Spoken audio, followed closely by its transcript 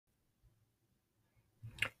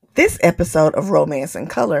This episode of Romance in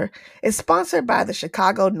Color is sponsored by the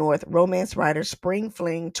Chicago North Romance Writers Spring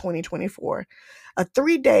Fling 2024, a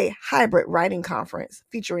 3-day hybrid writing conference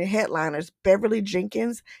featuring headliners Beverly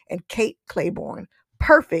Jenkins and Kate Claiborne,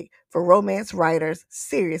 perfect for romance writers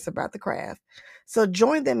serious about the craft. So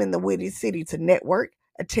join them in the Witty City to network,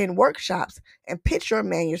 attend workshops, and pitch your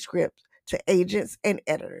manuscript to agents and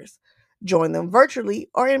editors. Join them virtually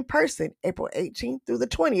or in person April 18th through the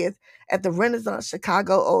 20th at the Renaissance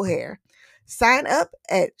Chicago O'Hare. Sign up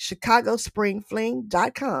at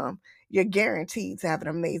chicagospringfling.com. You're guaranteed to have an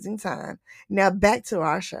amazing time. Now back to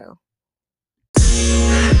our show.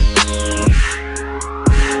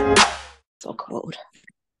 So cold.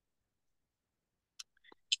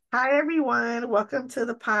 Hi, everyone. Welcome to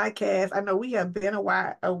the podcast. I know we have been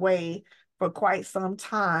away for quite some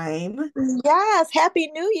time. Yes, Happy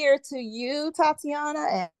New Year to you,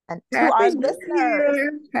 Tatiana, and to Happy our New listeners.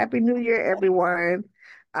 Year. Happy New Year, everyone.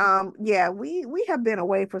 We have been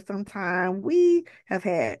away for some time. We have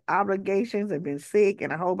had obligations and been sick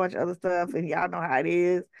and a whole bunch of other stuff, and y'all know how it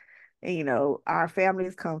is. And our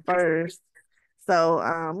families come first. So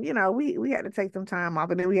we had to take some time off,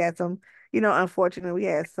 and then we had some, unfortunately we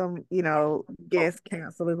had some, guests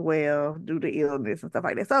cancel as well due to illness and stuff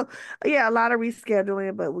like that. So yeah, a lot of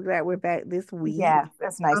rescheduling, but we're glad we're back this week. Yeah,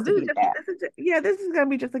 that's nice to be back. This is gonna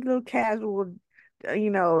be just a little casual,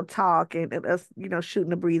 talk and us, shooting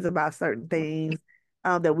the breeze about certain things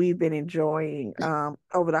that we've been enjoying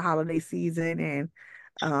over the holiday season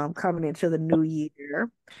and coming into the new year.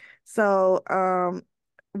 So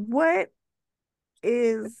what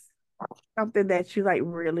is something that you like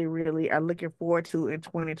really, really are looking forward to in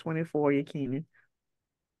 2024, Yakini?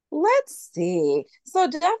 Let's see. So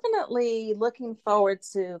definitely looking forward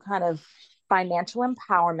to kind of financial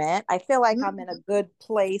empowerment. I feel like I'm in a good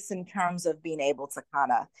place in terms of being able to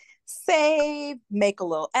kind of save, make a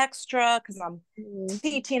little extra because I'm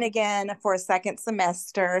teaching again for a second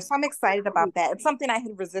semester. So I'm excited about that. It's something I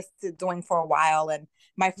had resisted doing for a while, and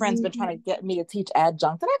my friend's been trying to get me to teach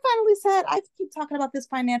adjunct. And I finally said, I keep talking about this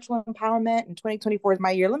financial empowerment, and 2024 is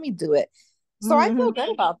my year. Let me do it. So I feel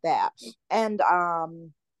good about that. And I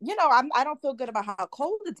don't feel good about how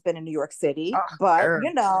cold it's been in New York City, Oh, but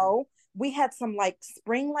girl. we had some like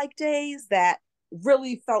spring like days that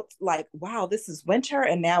really felt like, wow, this is winter,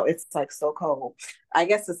 and now it's like so cold. I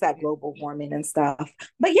guess it's that global warming and stuff.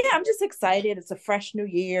 But yeah, I'm just excited. It's a fresh new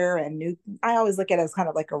year and new. I always look at it as kind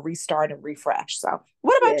of like a restart and refresh. So,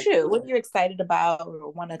 what Yeah. about you? What are you excited about or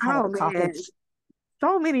want to kind of Oh man, accomplish?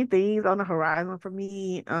 so many things on the horizon for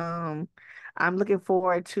me. I'm looking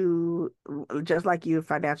forward to, just like you,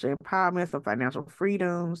 financial empowerment, some financial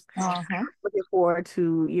freedoms. Uh-huh. Looking forward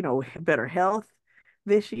to, better health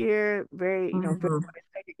this year. Very, very Mm-hmm.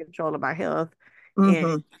 taking control of my health in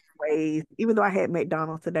Mm-hmm. ways, even though I had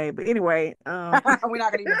McDonald's today. But anyway, We're not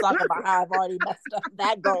gonna even talk about how I've already messed up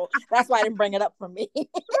that goal. That's why I didn't bring it up for me.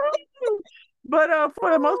 but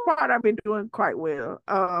for the most part, I've been doing quite well.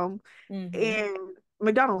 Mm-hmm. And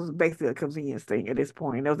McDonald's is basically a convenience thing at this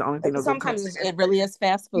point. That was the only thing that was gonna come. Sometimes it really is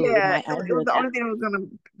fast food. Yeah, I it was hear the that. only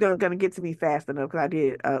thing that was gonna get to me fast enough because I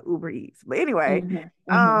did Uber Eats. But anyway,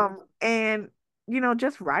 Mm-hmm. Mm-hmm. and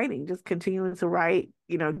just writing, just continuing to write,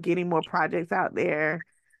 getting more projects out there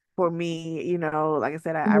for me. Like I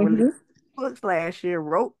said, I released Mm-hmm. books last year,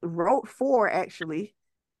 wrote four actually.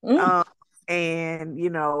 Mm. Um,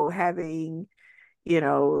 and having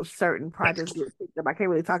certain projects get picked up. I can't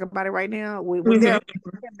really talk about it right now. When they're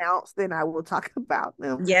Mm-hmm. announced, then I will talk about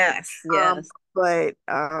them. Yes, Um, yes. but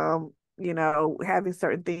having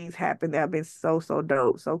certain things happen that have been so, so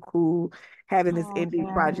dope, so cool. Having this Oh,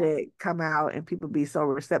 indie project come out and people be so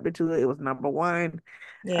receptive to it. It was number one.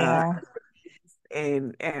 Uh yeah.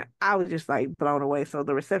 and I was just like blown away. So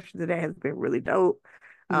the reception to that has been really dope.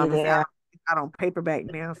 It's Yeah. out on paperback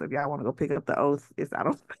now. So if y'all want to go pick up the Oath, it's out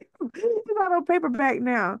on it's out on paperback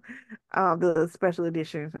now. The special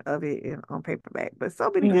edition of it on paperback. But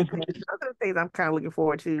so many good things. Mm-hmm. Other things I'm kind of looking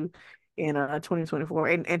forward to in 2024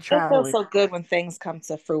 and It feels traveling. so good when things come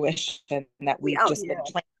to fruition that we've Oh just been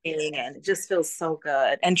yeah. planning, and it just feels so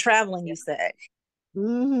good. And traveling, you said,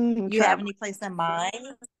 you have Travel. any place in mind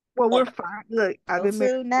Well, to we're fine. Look, go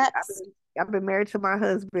to next? I've been married to my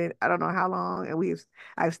husband. I don't know how long, and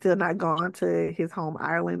I've still not gone to his home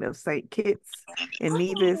island of St. Kitts and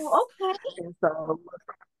Nevis, Oh, okay. and so we'll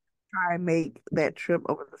try and make that trip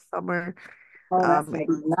over the summer. Oh, that's And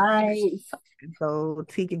gonna be nice. so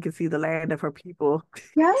Tegan can see the land of her people.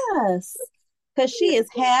 Yes, because she is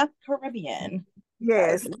half Caribbean.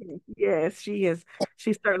 Yes, Yes. yes, she is.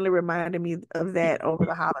 She certainly reminded me of that over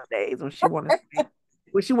the holidays when she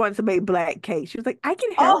wanted to make black cake. She was like, "I can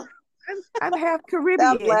Oh, help." I'm half That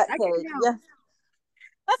Caribbean. black I can cake. help.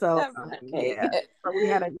 Yes, So that black cake. yeah, so we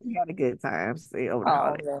had a good time stay over the Oh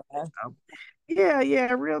holiday. man. So,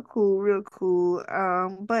 yeah, real cool, real cool.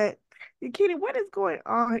 But Kenny, what is going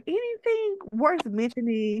on? Anything worth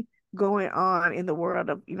mentioning going on in the world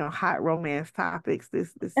of hot romance topics?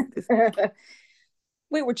 This.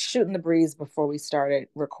 We were shooting the breeze before we started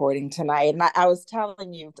recording tonight. And I was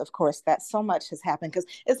telling you, of course, that so much has happened because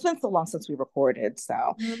it's been so long since we recorded.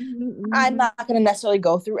 So I'm Mhm, not going to necessarily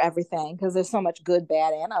go through everything because there's so much good,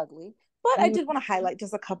 bad, and ugly. But I mhm, did want to highlight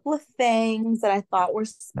just a couple of things that I thought were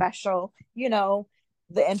special.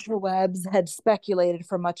 The interwebs had speculated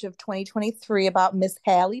for much of 2023 about Miss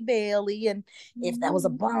Halle Bailey and if that was a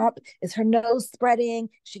mhm. bump, is her nose spreading? Is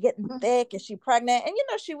she getting Mhm. thick? Is she pregnant? And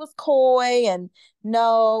she was coy and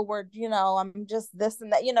no, I'm just this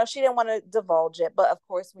and that. She didn't want to divulge it, but of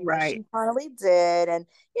course we know Right. she finally did. And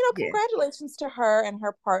Yes. congratulations to her and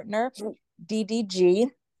her partner,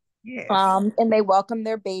 DDG. Yes. And they welcomed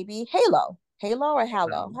their baby, Halo. Halo or Halo?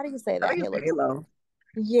 Halo. How do you say I that? think it's Halo. Halo.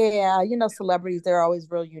 Yeah, celebrities, they're always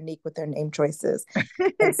real unique with their name choices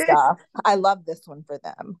and stuff. I love this one for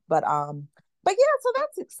them. But yeah, so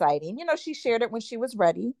that's exciting. She shared it when she was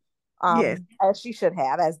ready. Yes. As she should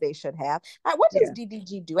have, as they should have. What does Yeah.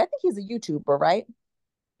 DDG do? I think he's a YouTuber, right?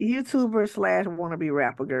 YouTuber slash wannabe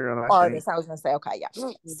rapper girl, I think. Artist. I was gonna say, okay, yeah.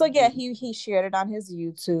 So yeah, Mhm. he shared it on his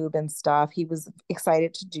YouTube and stuff. He was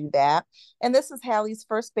excited to do that. And this is Hallie's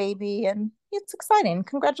first baby, and it's exciting. I think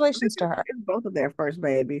Congratulations to her. it's both of their first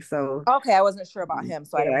baby. So Okay, I wasn't sure about him,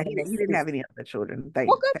 so I didn't yeah, want to he miss didn't his. have any other children.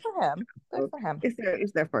 Well, good for him. Good So for him.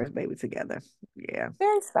 it's their first baby together. Yeah.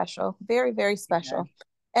 Very special. Very, very Yeah. special.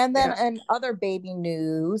 And then Yeah. in other baby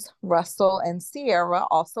news, Russell and Sierra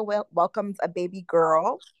also welcomes a baby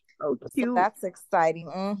girl. So So cute. that's exciting.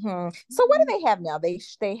 So what do they have now? They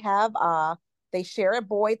share a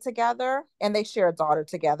boy together and they share a daughter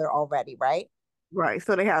together already, right? Right.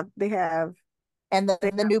 So they have And then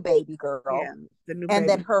they the have new baby yeah, girl, the new and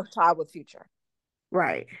then baby. her child with future.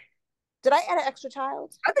 Right. Did I add an extra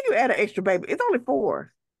child? I think you add an extra baby. It's only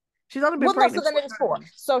four. She's only been Well, no. So pregnant then four it is four.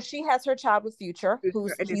 times. So she has her child with future,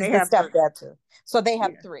 who's And then he's they the have her. stepdad too. So they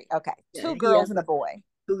have Yeah. three. Okay, Yeah. two He has girls and a boy.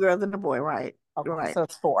 two girls and a boy. Right. Okay, Right. so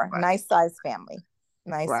it's four. Right. Nice size family.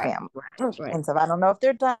 Nice Right. family. Right. Right. And so I don't know if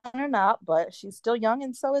they're done or not, but she's still young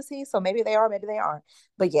and so is he. So maybe they are, maybe they aren't.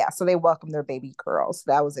 But yeah, so they welcomed their baby girls.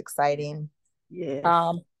 So that was exciting. Yes.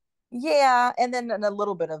 Um, yeah, and then a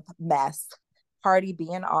little bit of mess. Cardi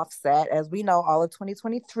being offset, as we know, all of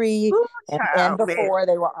 2023 Ooh, and child, man. before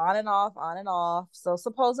they were on and off, on and off. So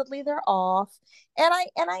supposedly they're off. And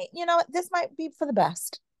I, this might be for the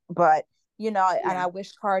best, but and Yeah. I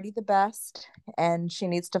wish Cardi the best, and she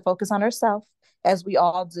needs to focus on herself, as we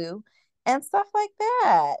all do, and stuff like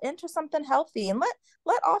that, into something healthy, and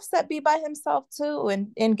let Offset be by himself too,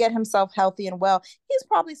 and get himself healthy and well. He's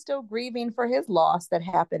probably still grieving for his loss that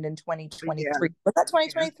happened in Yeah. 2023. Was that Yeah.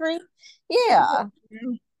 2023? Yeah. Yeah.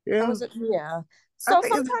 Or Yeah. was it? Yeah. I So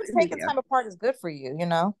think sometimes taking yeah. time apart is good for you,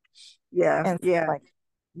 Yeah. and Yeah. like,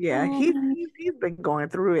 Yeah. mm, He's been going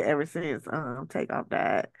through it ever since Takeoff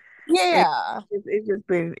died. And yeah.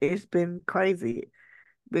 it's been crazy.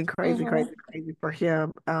 Been crazy, Hmm. crazy, crazy for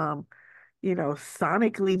him.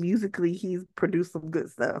 Sonically, musically, he's produced some good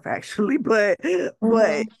stuff actually, but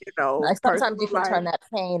Hmm. Like sometimes you personal can life, turn that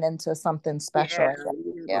pain into something special, yeah, I guess.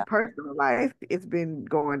 yeah, Yeah. but personal life, it's been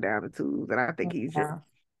going down the tubes, and Yeah.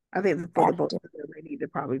 I think for the both Active. of them, they need to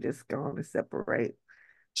probably just go on and separate, um,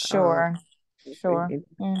 Sure. and, Sure. and,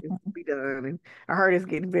 and Hmm. be done. And I heard it's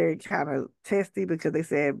getting very kind of testy because they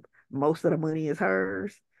said most of the money is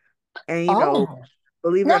hers, and Oh.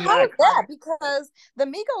 believe it Now, or how not, is that? Because the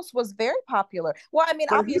Migos was very popular. Well, I mean,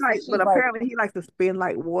 obviously but she's like, apparently he likes to spend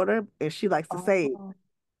like water, and she likes to save. oh,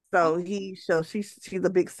 So oh, she's a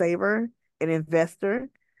big saver, an investor.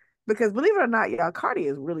 Because believe it or not, y'all, Cardi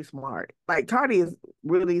is really smart. Like Cardi is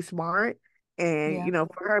really smart. And yeah.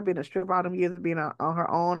 for her being a stripper all them years, being on her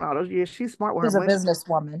own all those years, she's smart with her She's a money.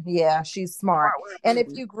 businesswoman. Yeah, she's smart. Smart with her And if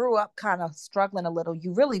money. you grew up kind of struggling a little,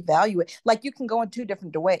 you really value it. Like you can go in two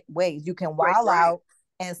different ways. You can Right, wild right. out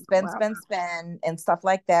and spend, Wow. spend, spend, and stuff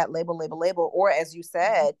like that. Label, label, label. Or as you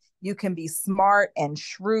said, you can be smart and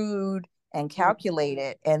shrewd and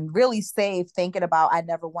calculated and really save, thinking about, I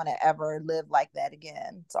never want to ever live like that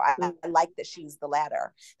again. So I like that she's the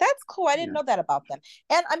latter. That's cool. I didn't Yeah. know that about them.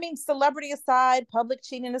 And I mean, celebrity aside, public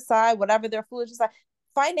cheating aside, whatever their foolish aside,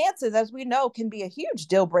 finances, as we know, can be a huge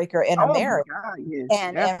deal breaker in a Oh my marriage, God, yes,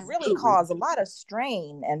 and really absolutely. cause a lot of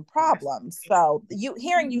strain and Yes. problems. So you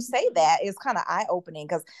hearing you say that is kind of eye opening,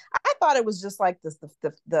 because I thought it was just like this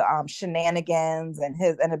the shenanigans and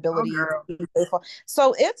his Oh, inability girl. to be faithful.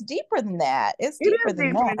 So it's deeper than that. It's It deeper is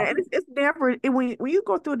than deeper than that. that. And it's never when you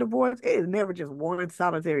go through a divorce, it is never just one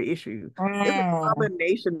solitary issue. It's a Mm,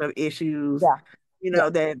 combination of issues, yeah, yeah,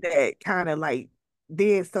 that kind of like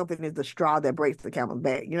then something is the straw that breaks the camel's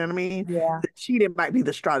back. You know what I mean? yeah. The cheating might be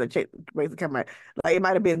the straw that breaks the camel's back. Like it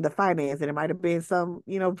might have been the finance, and it might have been some,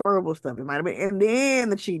 verbal stuff. It might have been, and then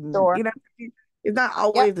the cheating. Sure. It's not Yep.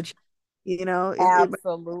 always the cheating. It might be,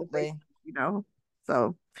 Absolutely. you know.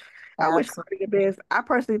 So. I wish Absolutely. Cardi the best. I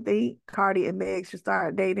personally think Cardi and Meg should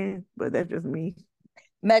start dating, but that's just me.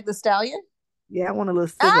 Meg the Stallion. Yeah, I want a little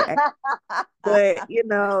silver act, but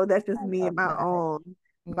that's just me and my Okay. own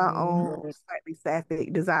Mhm. slightly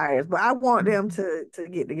sapphic desires. But I want them to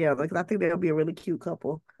get together because I think they'll be a really cute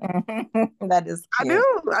couple. That is I cute.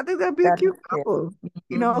 do. I think that'd be a That is cute cute. couple.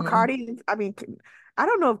 Hmm. Cardi. I mean, I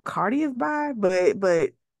don't know if Cardi is bi, but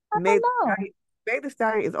I Meg, don't know. Meg Thee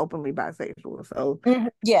Stallion is openly bisexual. So Mhm.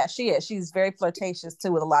 Yeah, she is. She's very flirtatious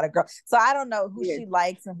too with a lot of girls. So I don't know who yeah, she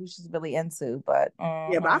likes and who she's really into, but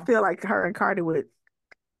yeah. But I feel like her and Cardi would.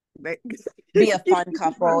 Make, be a fun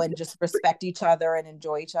couple and just respect each other and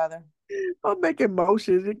enjoy each other. I'm making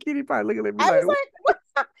motions, and Kitty probably looking at me I like, was "What?" like,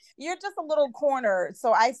 what? You're just a little corner.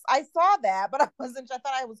 So I saw that, but I wasn't. I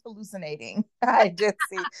thought I was hallucinating. I did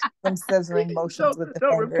see some scissoring motions Don't with the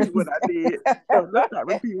don't fingers. repeat what I did. No, let's not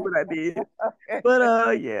repeat what I did.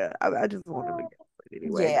 But yeah, I just want them together. But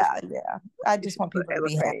anyway, Yeah, yeah. I just want people to as a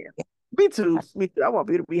be fan. happy, Me too. Me too. I want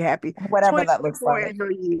people to be happy. whatever that looks 2024 like. is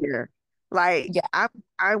your year. Like Yeah,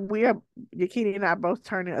 we're Yakini and I both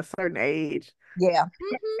turning a certain age, yeah.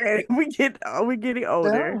 Hmm. and we're getting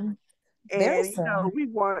older. Soon, very And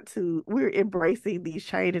soon. we're embracing these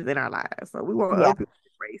changes in our lives. So we want Yeah, other people to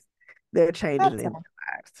embrace their changes that's in all.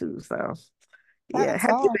 their lives too. So yeah. That's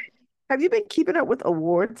all. Have you been keeping up with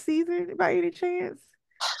award season by any chance?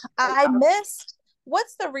 Like I missed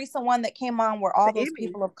what's the recent one that came on where the all those Emmy.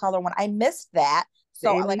 people of color went. I missed that. The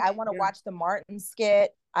So like Emmy. I want to Yeah. watch the Martin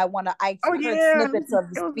skit. I Oh heard yeah. snippets of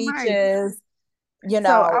the It was nice. speeches. You So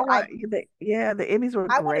know, the Emmys were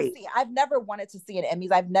I want to great. see. I've never wanted to see an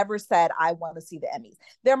Emmys. I've never said I want to see the Emmys.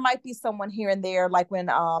 There might be someone here and there, like when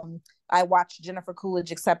I watched Jennifer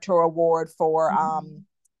Coolidge accept her award for Mhm.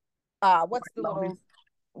 what's White the little, Lotus.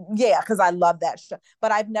 yeah, because I love that show.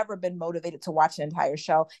 But I've never been motivated to watch an entire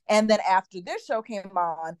show. And then after this show came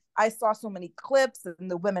on, I saw so many clips and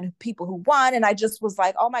the women, people who won, and I just was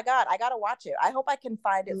like, oh my god, I gotta watch it. I hope I can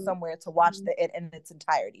find it somewhere to watch Mhm. it in its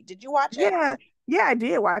entirety. Did you watch it? Yeah, yeah, I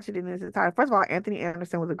did watch it in its entirety. First of all, Anthony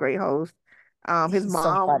Anderson was a great host. His He's so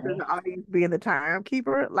mom was in funny. the audience being the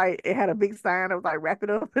timekeeper. Like it had a big sign that was like wrap it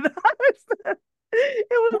up and all that stuff. It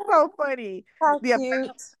was so funny. How The amount,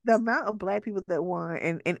 cute. the amount of black people that won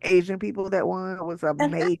and Asian people that won was And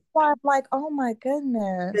that's amazing. why I'm like, oh my The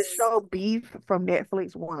goodness. show Beef from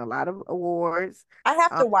Netflix won a lot of awards. I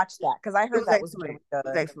have Um, to watch that because I it heard was that was really excellent. It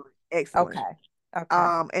was good. excellent. Excellent. Okay.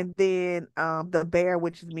 Okay. And then The Bear,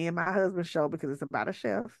 which is me and my husband's show because it's about a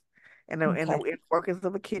chef and the Okay. inner workings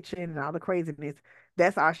of a kitchen and all the craziness.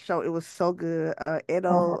 That's our show. It was so good. Mhm.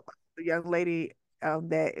 Edo, the young lady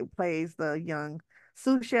that plays the young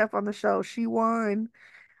sous chef on the show, she won.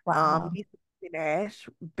 Wow. Niecy Nash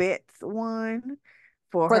Betts won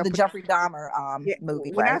for For her. the Jeffrey Dahmer Yeah,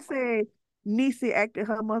 movie, when I right? say Niecy acted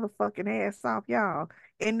her motherfucking ass off, y'all,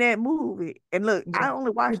 in that movie. And look, Yeah.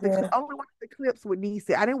 She did. I only watched the clips with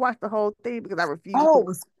Niecy. I didn't watch the whole thing because I refused to Oh, it watch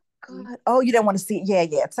was it. good. Oh, you didn't want to see it. Yeah,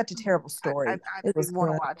 yeah. It's such a terrible story. I It was didn't want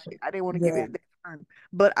to good. watch it. I didn't want to give Yeah. it that time.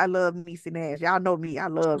 But I love Niecy Nash. Y'all know me. I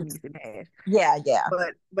love Niecy Nash. Yeah, yeah.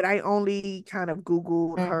 But I only kind of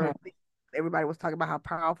Googled her. Hmm. Everybody was talking about how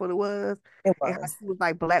powerful it was It and how was. she was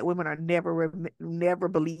like black women are never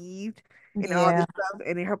believed and all this Yeah. stuff.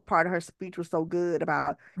 And then her part of her speech was so good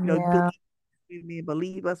about, Yeah.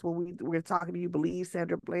 believe us when we're talking to you, believe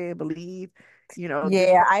Sandra Bland, believe, this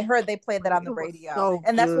Yeah. I heard they played that on it the was radio. so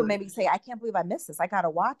And that's what good. made me say, I can't believe I missed this. I gotta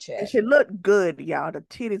watch And it. she looked good, y'all. The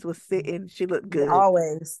titties was sitting. She looked Yeah, good.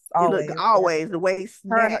 always, She looked always. Yeah. always the way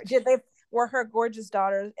snatched. Did they were her gorgeous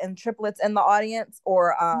daughters and triplets in the audience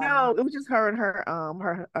or No, it was just her and her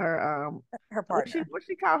her what she partner,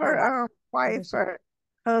 call her wife? her What wife did she? her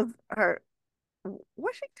her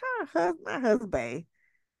what she call her husband, not husband,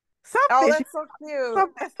 Oh, something she that's so cute.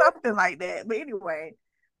 something like that. But anyway,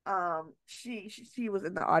 she was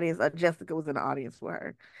in the audience. Jessica was in the audience for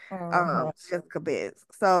her. Mhm. Jessica Betts.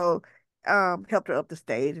 So helped her up the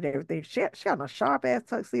stage and everything. She had a sharp ass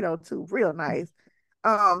tuxedo too, real nice.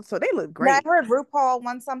 So they look Now I great. heard RuPaul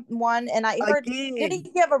won someone, and I heard, did he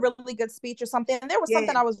Again, give a really good speech or something? And there was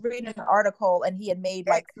something yes, I was reading an article, and he had made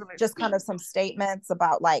like excellent just kind speech. of some statements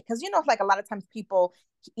about like, because like a lot of times people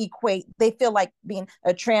equate, they feel like being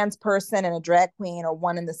a trans person and a drag queen are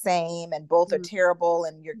one and the same, and both are Mhm. terrible,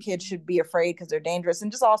 and your kids should be afraid because they're dangerous,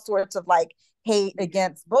 and just all sorts of like hate Yeah.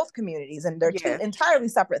 against both communities, and they're two Yes, entirely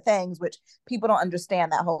separate things, which people don't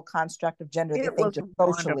understand that whole construct of gender. They it think was just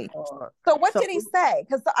socially. wonderful. So what So did he say?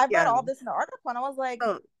 Because I read yeah, all this in the article and I was like,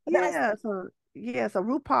 so then I so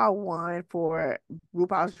RuPaul won for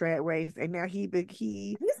RuPaul's Drag Race, and now he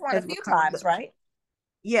he's won a has few become the times, right?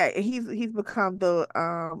 he's become the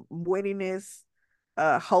winningest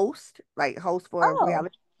host, like host for Oh,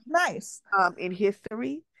 reality nice. in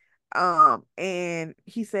history. And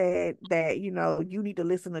he said that, you need to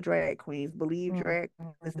listen to drag queens, believe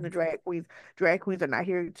listen to Mm-hmm. drag queens. Drag queens are not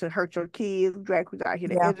here to hurt your kids. Drag queens are here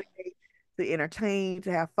to Yeah, educate, to entertain,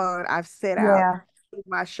 to have fun. I've set out yeah, in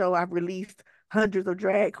my show, I've released hundreds of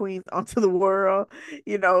drag queens onto the world,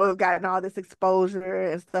 have gotten all this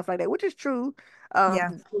exposure and stuff like that, which is true.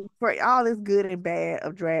 yeah, For all this good and bad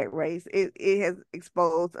of Drag Race, it has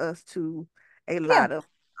exposed us to a yeah, lot of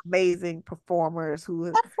amazing performers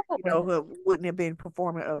absolutely. who wouldn't have been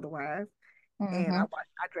performing otherwise. And Mm-hmm,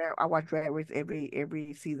 I watch Drag Race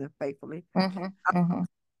every season faithfully. mm-hmm, mm-hmm.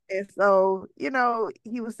 And so,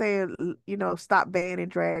 he was saying, stop banning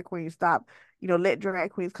drag queens, stop, let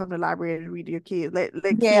drag queens come to the library and read to your kids. Let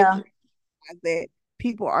kids Yeah, realize that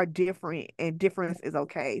people are different and difference is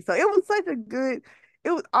okay. So it was such a good,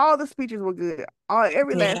 it was all the speeches were good.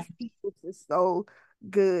 Every yeah. last speech was just so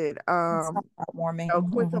good. It's not heartwarming.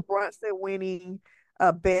 Mm-hmm. Quinta Brunson winning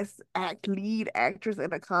best lead actress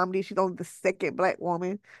in a comedy. She's only the second black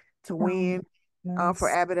woman to Oh my win for goodness.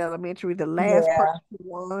 Abbott Elementary. The last person Yeah. who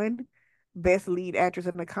won best lead actress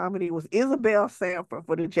in a comedy was Isabel Sanford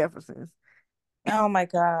for the Jeffersons. Oh my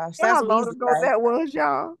gosh. You know That's how long Weezy, ago right? that was,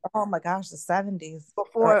 y'all? Oh my gosh, the 70s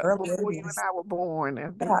or early Before you and 80s. I were born, I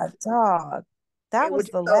think. God, dog. That And was which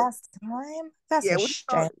is the so last time? That's yeah, a which is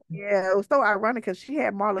so shame. yeah, it was so ironic because she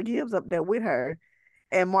had Marla Gibbs up there with her.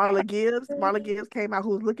 And Marla Gibbs came out who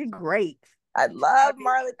was looking great. I Gotta love be,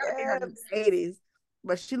 Marla gotta be in her Gibbs. 80s,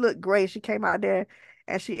 but she looked great. She came out there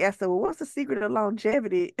and she asked her, "Well, what's the secret of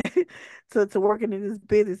longevity to working in this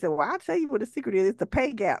business?" And well, I'll tell you what the secret is. It's the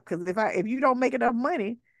pay gap. Because if you don't make enough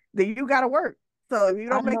money, then you gotta work. So if you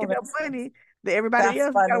I don't make know enough that's money, then everybody that's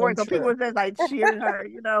else gotta funny work. and So people true. were just like cheering her.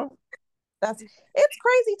 That's it's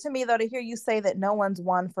crazy to me though to hear you say that no one's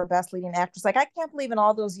won for best leading actress. Like I can't believe in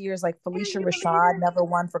all those years, like Can Felicia you believe Rashad it? never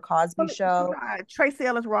won for Cosby Show. Right. Tracy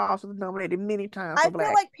Ellis Ross was nominated many times I for feel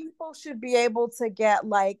Black like people should be able to get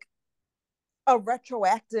like a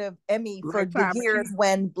retroactive Emmy for the Lifetime years Achievement.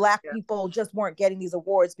 when Black Yeah. people just weren't getting these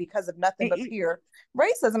awards because of nothing And but pure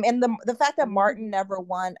racism. And the fact that Martin mhm. never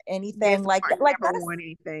won Yes, anything like that, Martin like never that's won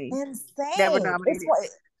anything. Never insane. It's nominated.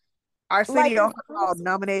 like Arsenio it's Hall crazy.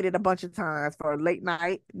 nominated a bunch of times for late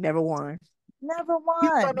night, never won. Never He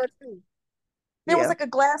was on won. there too. There was Yeah. like a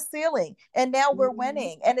glass ceiling, and now we're Mhm.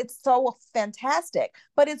 winning, and it's so fantastic.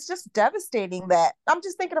 But it's just devastating that I'm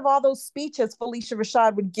just thinking of all those speeches Felicia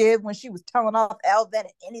Rashad would give when she was telling off Elvin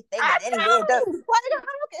and anything I that anyone does. know. Like,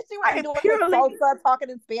 how could she was I doing her purely salsa, talking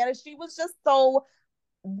in Spanish? She was just so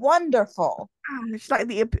wonderful. she's like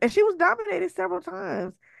and she was nominated several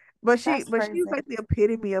times. But That's she was crazy. like the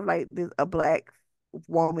epitome of like a black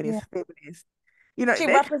woman is Yeah. feminist. She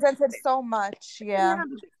They represented so much. couldn't Yeah.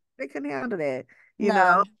 handle it. They couldn't handle that, you know.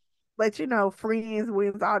 No. But Friends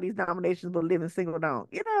wins all these nominations, but Living Single don't.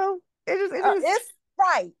 It just It's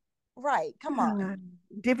right. Right. Come on.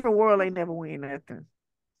 different world ain't never win nothing.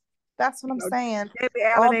 That's what You I'm know, saying. Debbie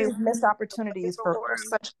Allen All ain't these missed won a opportunities different for world.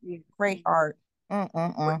 such Yeah. great art.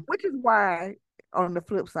 Mm-mm-mm. Which is why, on the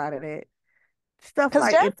flip side of that, stuff Because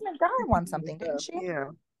like Jasmine Guy won MTV and something, didn't stuff, she? yeah.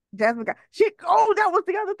 Jasmine got that was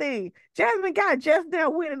the other thing. Jasmine got just now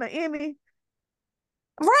winning an Emmy.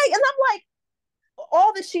 Right. And I'm like,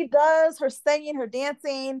 all that she does, her singing, her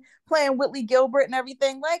dancing, playing Whitley Gilbert and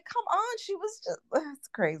everything, like, come on. She was just, it's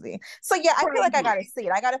crazy. So, yeah, I feel like I got Crazy. to see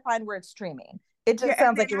it. I got to find where it's streaming. It Yeah, just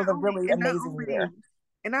sounds like it was a really amazing year.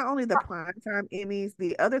 and not only the primetime Emmys,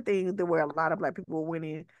 the other thing that where a lot of black people were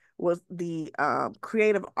winning was the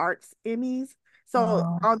creative arts Emmys. So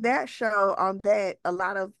Mm, on that show, a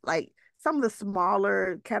lot of like some of the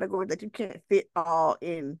smaller categories that you can't fit all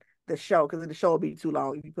in the show because the show will be too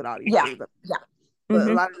long if you put all these yeah. things up. Yeah. But a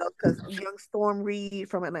Mm-hmm. lot of those, because young Storm Reed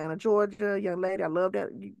from Atlanta, Georgia, young lady, I love that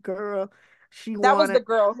girl. She That won was the it.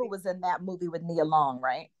 girl who was in that movie with Nia Long,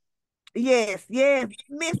 right? Yes, yes.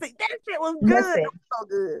 Missing. That shit was good. That Missing. was so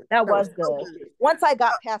good. That That was was so good. good. Once I Uh,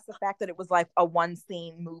 got past the fact that it was like a one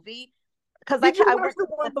scene movie, because did you I watch worked the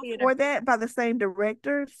in one the theater. before that by the same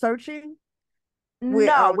director, Searching? With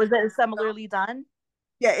No, was it similarly done?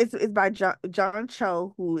 yeah, it's by John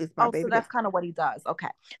Cho, who is my Oh, so baby daddy. that's kind of what he does. Okay.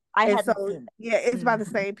 I And hadn't so, seen yeah, it. it's by the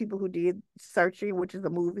Mhm. same people who did Searching, which is a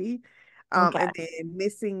movie. Okay. And then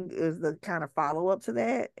Missing is the kind of follow up to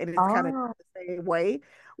that, and it's kind of Oh, the same way.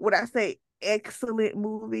 When I say excellent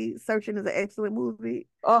movie, Searching is an excellent movie.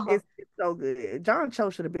 uh-huh. It's so good. John Cho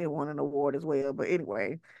should have been won an award as well. But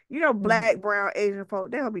anyway, Mhm. black, brown, Asian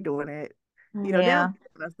folk, they don't be doing that. They don't Yeah. be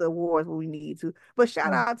giving us the awards when we need to. But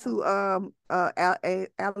shout Mm. out to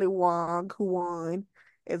Ali Wong who won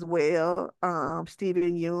as well.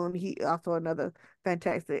 Steven Yeun, he also another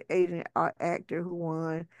fantastic Asian art actor who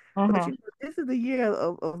won. But Mhm. this is the year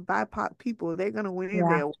of BIPOC people. They're gonna win Yeah.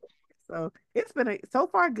 their awards. So it's been so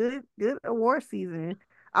far good award season.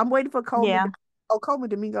 I'm waiting for Coleman. Yeah. Coleman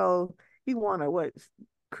Domingo. He won a what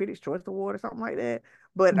Critics' Choice Award or something like that.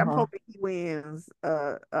 But I'm Mhm. hoping he wins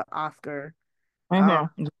a Oscar um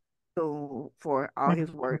Mhm. soon for all his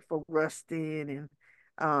Mhm. work for Rustin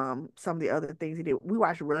and some of the other things he did. We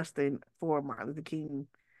watched Rustin for Martin Luther King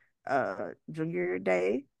Junior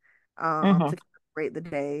Day Mhm. to celebrate the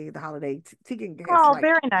day, the holiday. Tegan has Oh,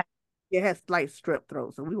 very nice. it has slight strep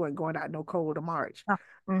throat, so we weren't going out no cold to March. Oh,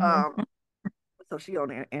 mhm. Um, so she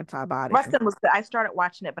on antibiotics and Rustin was good. I started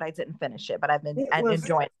watching it, but I didn't finish it. But it I'm was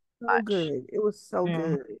enjoying it so much. good. It was so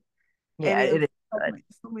Mhm. good. And Yeah, it it was is good.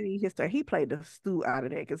 so many history. He played the stew out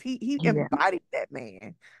of that because he Yeah. embodied that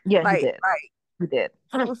man. Yeah, he Like, did. He did.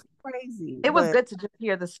 it was crazy. It was But good to just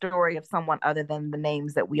hear the story of someone other than the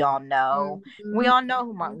names that we all know. We mhm, all know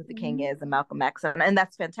who Martin Luther King mhm, is and Malcolm X, and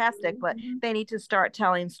that's fantastic. But mhm. they need to start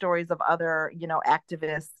telling stories of other,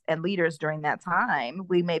 activists and leaders during that time.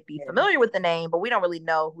 We may be Yes, familiar with the name, but we don't really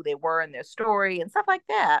know who they were and their story and stuff like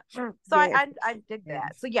that. So yes, I dig that.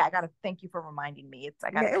 yes. So yeah, I gotta thank you for reminding me. I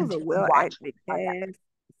gotta Yeah, it was a continue well watching. acted cast,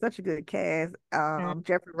 such a good cast. Mm-hmm.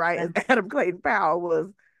 Jeffrey Wright as Adam Clayton Powell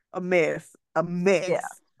was a Yeah.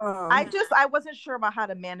 mess. I wasn't sure about how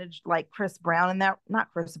to manage like Chris Brown and that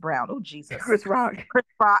not Chris Brown. Oh Jesus. Chris Rock. Chris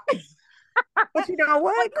Rock. But you know Well,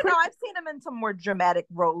 what? Chris, I've seen him in some more dramatic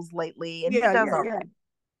roles lately, and he yeah, does yeah, okay. yeah.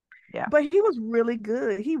 Yeah, But he was really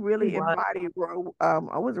good. He he really was. embodied Ro.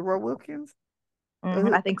 Was it Ro Wilkins?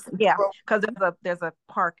 Mhm. I think so. Yeah, Ro, because there's a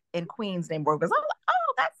park in Queens named Roy Wilkins. I was like,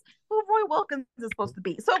 oh, that's who Roy Wilkins is supposed to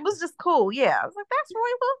be. So it was just cool. Yeah, I was like, that's Roy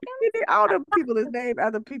he did all Wilkins. the people is named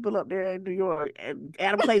other people up there in New York and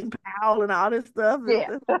Adam Clayton Powell and all this stuff.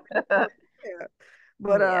 Yeah, Yeah.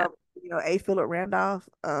 But yeah, A. Philip Randolph,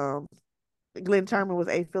 Glenn Turman was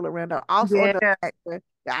A. Philip Randolph, also another yeah. actor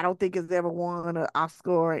that I don't think has ever won an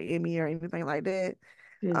Oscar or Emmy or anything like that.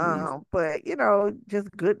 Jeez. But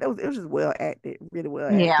just good. It was just well acted, really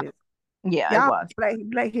well Yeah, acted. yeah, it Y'all was.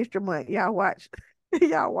 Black History Month. Y'all watch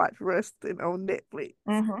y'all watch Rustin on Netflix.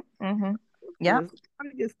 Mm-hmm. It Yep. was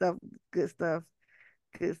good stuff, good stuff,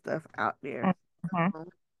 good stuff out there. Mm-hmm. Um,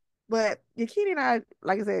 but Yakini and I,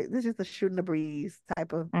 like I said, this is just a shooting the breeze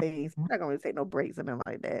type of things. Mm-hmm. We're not gonna take no breaks or nothing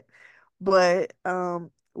like that. But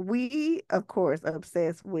we of course are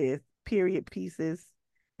obsessed with period pieces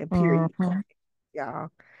and period Mm-hmm. y'all.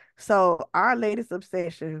 So our latest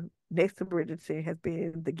obsession next to Bridgerton has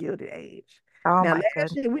been the Gilded Age. Oh Now my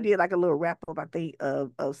last goodness. year we did like a little wrap up, I think,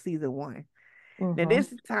 of season one. Now Mm-hmm.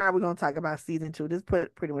 this time we're gonna talk about season two. This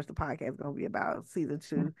pretty much the podcast is gonna be about season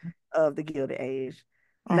two Mm-hmm. of the Gilded Age.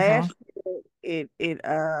 Mm-hmm. Last year it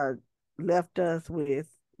left us with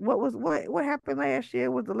what happened last year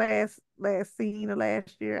was the last scene of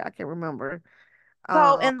last year. I can't remember.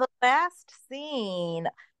 So Um in the last scene,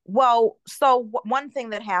 well, so one thing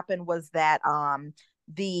that happened was that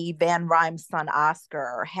the Van Rhyme's son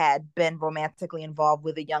Oscar had been romantically involved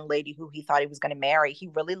with a young lady who he thought he was going to marry. He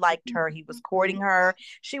really liked her. He was courting her.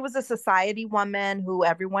 She was a society woman who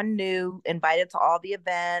everyone knew, invited to all the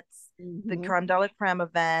events, the mhm, creme de la creme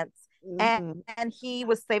events. And mhm, and he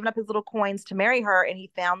was saving up his little coins to marry her, and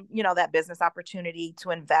he found that business opportunity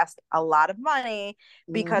to invest a lot of money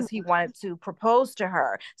because he mhm. wanted to propose to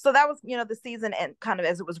her. So that was, the season, and kind of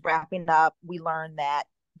as it was wrapping up, we learned that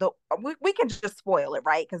we can just spoil it,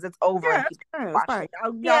 right? Because it's over Yeah, and that's people fine. It's watched fine. it.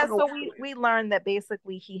 Y'all Yeah, go so through it. we learned that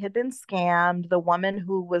basically he had been scammed. The woman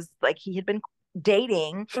who was like he had been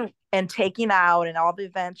dating and taking out and all the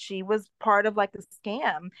events, she was part of like a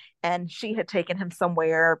scam, and she had taken him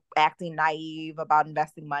somewhere acting naive about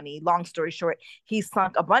investing money. Long story short, he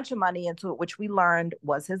sunk a bunch of money into it, which we learned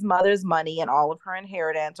was his mother's money, and all of her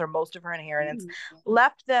inheritance, or most of her inheritance, Mhm.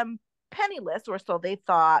 left them penniless, or so they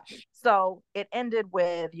thought. So it ended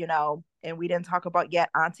with, and we didn't talk about yet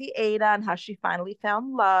Auntie Ada and how she finally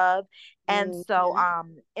found love. And so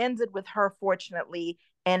Mhm. ended with her fortunately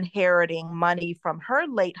inheriting money from her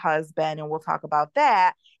late husband, and we'll talk about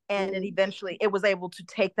that. And it Mhm. eventually it was able to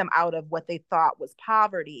take them out of what they thought was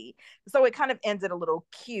poverty. So it kind of ended a little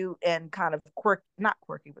cute and kind of not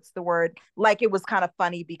quirky, what's the word? Like it was kind of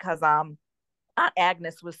funny because Aunt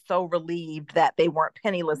Agnes was so relieved that they weren't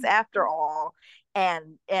penniless after all.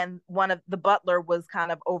 And one of the butler was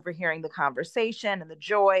kind of overhearing the conversation and the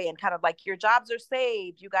joy, and kind of like, your jobs are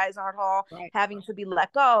saved. You guys aren't all Right. having to be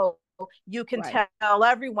let go. You can Right. tell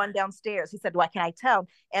everyone downstairs. He said, "Why can I tell?"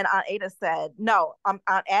 And Aunt Ada said, "No." Aunt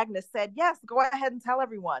Agnes said, "Yes, go ahead and tell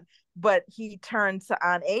everyone." But he turned to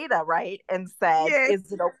Aunt Ada, right, and said, Yes.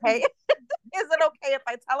 "Is it okay? Is it okay if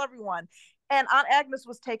I tell everyone?" And Aunt Agnes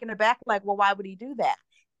was taken aback, like, "Well, why would he do that?"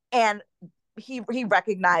 And he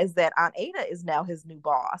recognized that Aunt Ada is now his new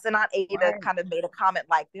boss. And Aunt Ada Right. kind of made a comment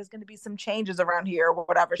like, "There's going to be some changes around here," or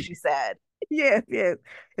whatever she said. Yes. Yes.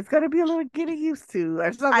 It's gonna be a little getting used to,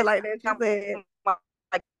 or something I like that. She said.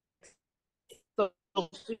 like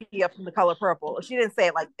Sophia from The Color Purple. She didn't say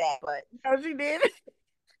it like that, but No, she did.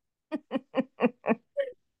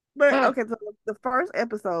 But okay, so the first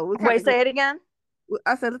episode, we kind wait, of go. say it again.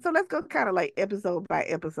 I said, so let's go kind of like episode by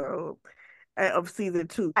episode of season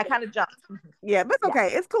two. I kind of jumped. Yeah, but it's Yeah.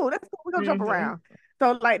 okay. It's cool. That's cool. We're gonna jump Mm-hmm. around.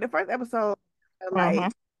 So like the first episode, Mm-hmm.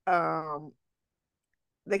 like um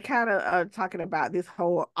they kind of are talking about this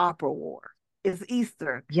whole opera war. It's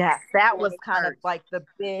Easter Yes, that for was the kind of church. like the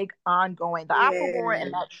big ongoing, the opera war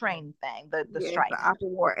and Yeah, that train thing, the yes, the strike. opera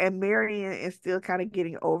war. And Marion is still kind of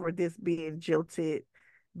getting over this being jilted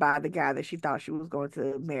by the guy that she thought she was going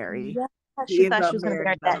to marry. Yeah, she He ends thought she up was going to marry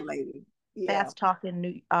marrying that another lady. Yeah. fast talking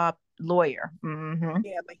new lawyer. Mm-hmm.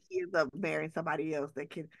 Yeah, but he ends up marrying somebody else that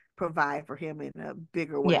can provide for him in a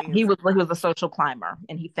bigger Yeah, way. And, he was a social climber,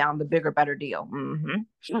 and he found the bigger, better deal.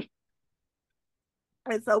 Mm-hmm.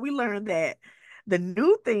 and so we learned that the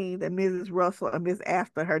new thing that Mrs. Russell and Miss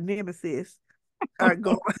Astor, her nemesis, are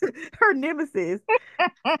going. Her nemesis.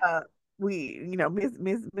 Uh,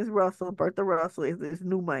 Miss Russell, Bertha Russell is this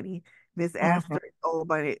new money. Miss Mm-hmm. Astor is old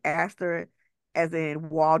money. Astor, as in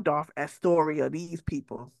Waldorf Astoria. These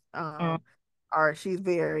people. Are she's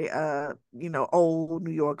very old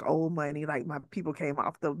New York old money, like my people came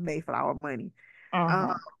off the Mayflower money.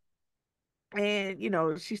 Um Mm-hmm.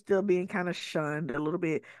 and she's still being kind of shunned a little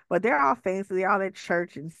bit, but they're all fancy, they're all at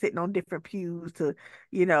church and sitting on different pews to,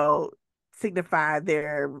 you know, signify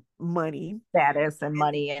their money. Status and And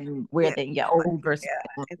money and where yeah, they, yeah, but old versus.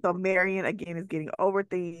 yeah. And so Marion again is getting over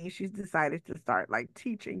things. She's decided to start like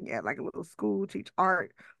teaching at like a little school, teach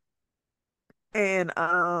art. And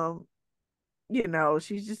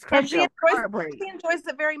she's just trying And to get over she heartbreak. enjoys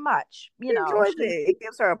it very much. She enjoys it. It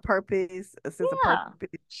gives her a purpose, a sense of purpose.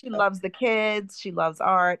 Yeah, she loves the kids. She loves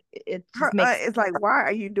art. It just Her makes it's like, why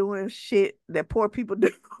are you doing shit that poor people do?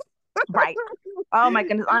 right. Oh my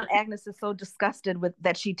goodness, Aunt Agnes is so disgusted with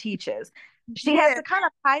that she teaches. She has Yeah, to kind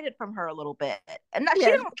of hide it from her a little bit, and not, she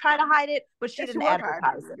yeah, didn't try to hide it, but she yeah. She didn't was hiding a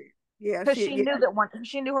advertise little it bit. Yeah, because she yeah, knew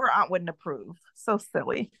she knew her aunt wouldn't approve. So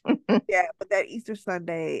silly. yeah. But that Easter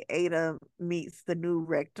Sunday, Ada meets the new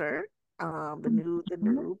rector, the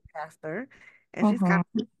new pastor, and she's kind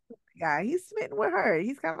Mhm. of guy. He's smitten with her.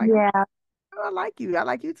 He's kind of like, Yeah. oh, I like you. I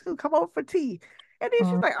like you too. Come over for tea. And then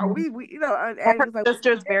she's like, oh, Mhm. and And her Agnes like,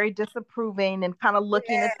 sister's very disapproving and kind of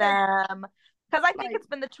looking at yeah, them because I think like, it's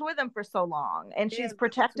been the two of them for so long, and yeah, she's just the two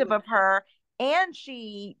protective of of her, and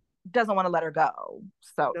she doesn't want to let her go.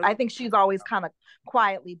 So them. I think she's always kind of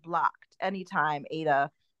quietly blocked anytime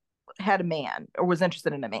Ada had a man or was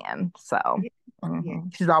interested in a man. So Yeah, yeah.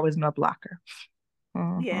 she's always no blocker.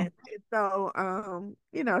 Mm-hmm. Yes. And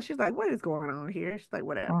so, she's like, what is going on here? She's like,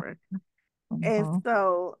 whatever. And Mm-hmm.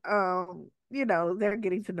 so, they're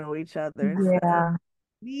getting to know each other and stuff. Yeah.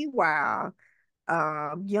 Meanwhile,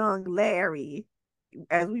 young Larry,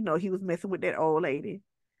 as we know, he was messing with that old lady,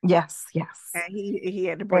 Yes. Yes. and he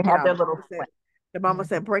had to They break it had off. their little The mama fling.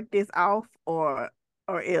 said, break this off or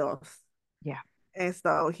else. Yeah. And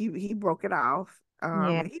so he broke it off. Yeah.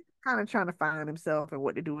 And he's kind of trying to find himself and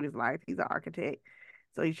what to do with his life. He's an architect,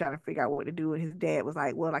 so he's trying to figure out what to do. And his dad was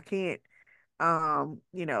like, "Well, I can't,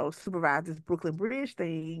 supervise this Brooklyn Bridge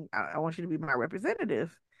thing. I want you to be my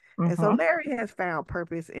representative." And so Mm-hmm. Larry has found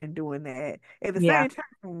purpose in doing that. At the Yeah. same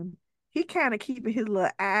time, he kind of keeping his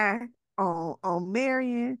little eye on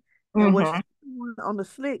Marion and what Mm-hmm. she's doing on the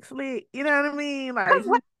slick. You know what I mean? Like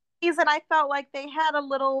Because he, season, I felt like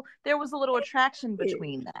there was a little attraction did.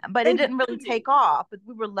 between them, but it They didn't really did. take off. But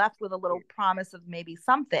we were left with a little promise of maybe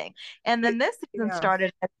something. And then this season Yeah.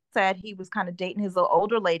 started, as I said, he was kind of dating his little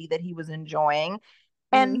older lady that he was enjoying.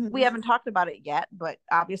 And we Hmm. haven't talked about it yet, but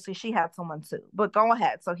obviously she had someone too. But go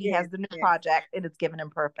ahead. So he Yes, has the new yes, project and it's given him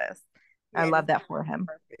purpose. I yeah, and love it's that for him.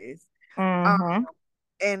 purpose. Um, Mm-hmm.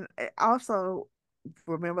 and also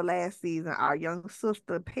remember last season, our young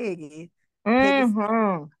sister Peggy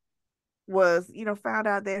Mm-hmm. was, found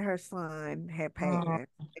out that her son had passed. And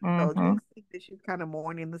so Mm-hmm. you see that she's kind of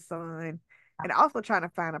mourning the son and also trying to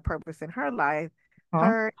find a purpose in her life. Mm-hmm.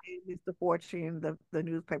 Her and Mr. Fortune, the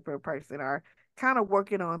newspaper person, are kind of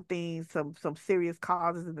working on things, some serious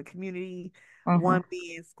causes in the community. Mm-hmm. One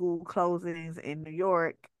being school closings in New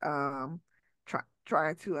York,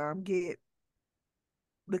 trying to get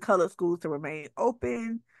the colored schools to remain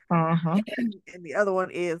open. Mm-hmm. And the other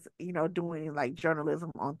one is, doing like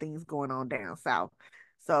journalism on things going on down south.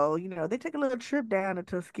 So, they take a little trip down to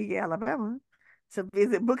Tuskegee, Alabama to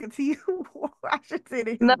visit Booker T. Washington and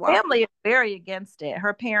his The wife. family is very against it.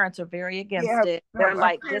 Her parents are very Yeah, against it. They're her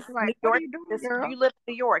like, this parents are New like, what are York, you doing, this girl? you live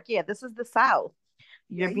in New York. Yeah, this is the South.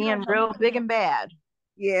 Yeah, You're you don't being have real big and bad.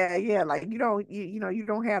 yeah, yeah, like you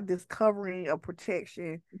don't have this covering of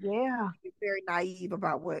protection. Yeah. You're very naive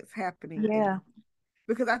about what's happening Yeah.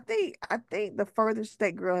 because I think the furthest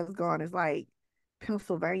that girl has gone is like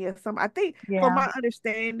Pennsylvania. Some I think from Yeah. my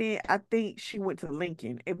understanding, I think she went to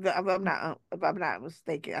Lincoln. If I'm not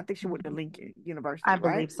mistaken, I think she went to Lincoln I University,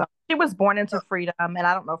 right? believe so. She was born Uh, into freedom, and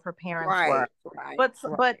I don't know if her parents were. Right, right, But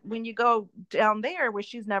right. when you go down there where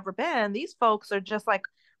she's never been, these folks are just like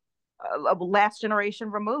a last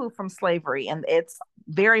generation removed from slavery, and it's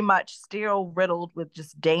very much still riddled with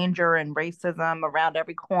just danger and racism around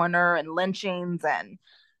every corner and lynchings and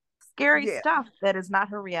scary Yeah, stuff that is not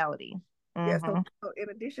her reality. yeah. Mm-hmm. So in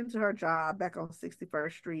addition to her job back on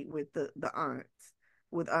 61st Street with the aunts,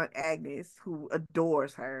 with Aunt Agnes, who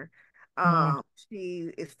adores her, Mm-hmm.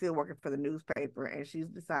 she is still working for the newspaper, and she's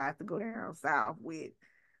decided to go down south with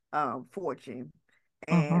Fortune,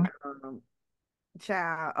 Mm-hmm. and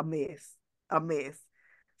child, a mess.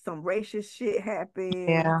 Some racist shit happened.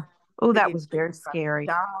 Yeah. Oh, They that get was very by scary.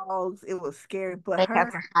 dogs. It was scary, but They had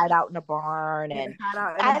her to hide out in a barn, had to and hide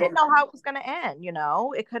out in a I didn't barn. know how it was going to end.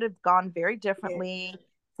 It could have gone very Yes, differently. yes,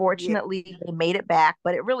 Fortunately, they made it back,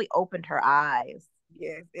 but it really opened her eyes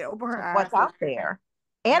yes. It opened her to eyes what's to out there,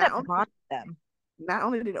 and not it only bonded them. not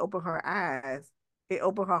only did it open her eyes, it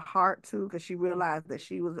opened her heart too, because she realized that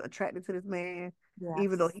she was attracted to this man,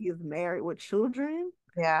 even though Yes. he is married with children.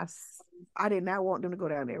 Yes. I did not want them to go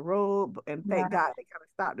down that road, and thank Yeah. God they kind of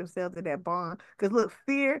stopped themselves in that bond. Because look,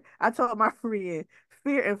 fear, I told my friend,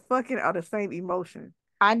 fear and fucking are the same emotion.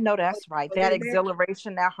 I know So, that's right. so That then that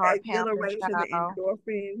exhilaration, that heart pounding, exhilaration, the child.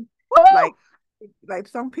 endorphin, Woo! like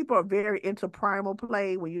some people are very into primal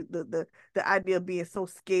play when the idea of being so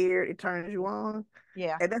scared it turns you on.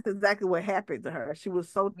 Yeah. And that's exactly what happened to her. She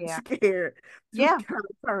was so Yeah. scared, she was Yeah. kind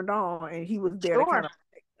of turned on, and he was there to kind Sure. of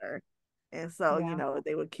protect her. And so, Yeah.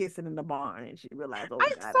 they were kissing in the barn, and she realized, oh I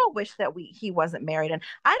God, so wish that he wasn't married. And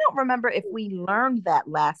I don't remember if we learned that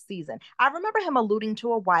last season. I remember him alluding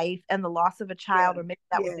to a wife and the loss of a yeah, child, or maybe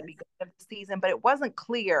that was the yes, beginning of the season, but it wasn't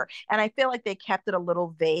clear. And I feel like they kept it a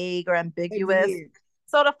little vague or they ambiguous. did.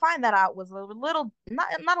 So to find that out was a little, not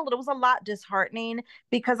a little, it was a lot disheartening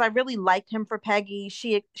because I really liked him for Peggy.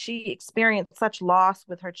 She experienced such loss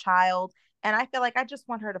with her child. And I feel like I just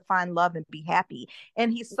want her to find love and be happy.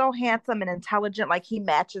 And he's so handsome and intelligent, like he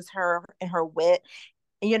matches her and her wit.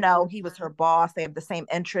 Mhm. He was her boss. They have the same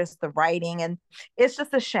interests, the writing, and it's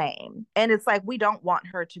just a shame. And it's like we don't want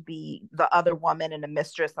her to be the other woman and a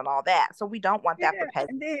mistress and all that. So we don't want that for Yeah,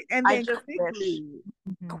 Peggy. and I then just wish.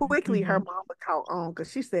 quickly, her Mm-hmm. mama caught on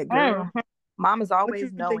because she said, "Girl, Mm-hmm. Mom is what you always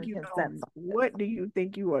think knowing you can sense doing? something. What do you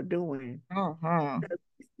think you are doing?" Mm-hmm. 'Cause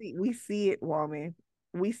we see it, woman.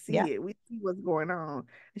 We Yeah. see it. We see what's going on. And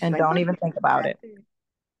she's And like, don't but even think about it. nothing.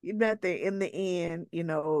 Nothing. In the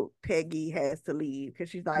end, Peggy has to leave because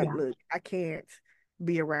she's like, Yeah. look, I can't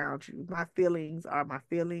be around you. My feelings are my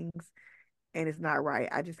feelings, and it's not right.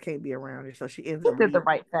 I just can't be around you. So she ends She up did the leaving.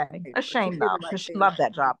 right thing. A She shame did though, the right because she thing. loved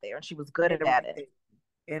that job there and she was good Did the at right it. thing.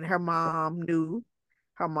 And her mom knew.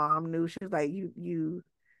 Her mom knew. She was like, you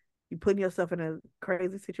putting yourself in a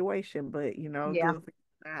crazy situation, but Yeah. good for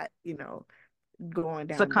you not, going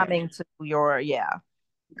down that, Succumbing to your, yeah.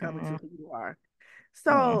 coming to Mm-hmm. who you are.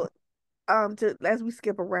 So, to as we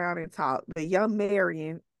skip around and talk, the young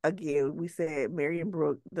Marion, again, we said Marion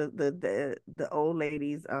Brooke, the old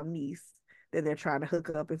lady's niece that they're trying to hook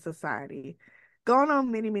up in society, going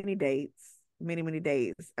on many, many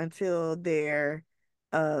dates until their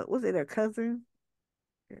was it her cousin?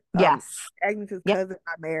 Um, Yes. Agnes's Yep. cousin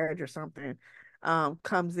by marriage or something,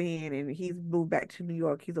 comes in and he's moved back to New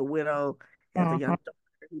York. He's a widow, has a Hmm. young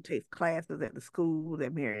daughter who takes classes at the school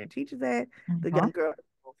that Marion teaches at. The young Hmm. girl is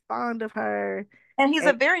so fond of her, And he's a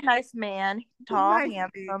and very nice man, he's a tall, nice man,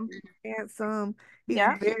 handsome. handsome. He's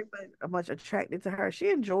Yeah. very much attracted to her.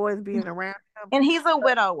 She enjoys being around him. And he's a But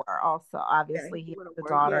widower also. yeah, he's Obviously, he a has a widower.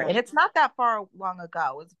 daughter. Yeah, And it's not that far long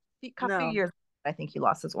ago. It was a few no, years. I think he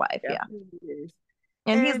lost his wife. yeah, Yeah. 2 years.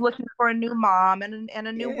 And he's And looking for a new mom and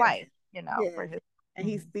a new yes, wife, for yes. his. And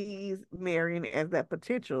he Mhm. sees Marion as that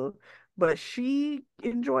potential, but she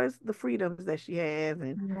enjoys the freedoms that she has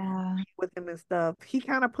and Yeah. with him and stuff. He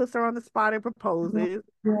kind of puts her on the spot and proposes.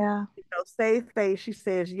 Yeah. Save face, she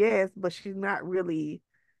says yes, but she's not really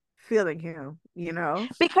feeling him, you know?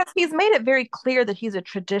 Because he's made it very clear that he's a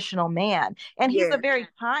traditional man and he's a Yeah. very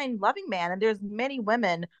kind, loving man. And there's many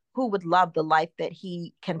women who would love the life that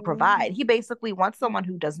he can provide. Mhm. He basically wants someone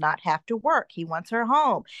who does not have to work. He wants her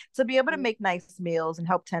home to be able to make nice meals and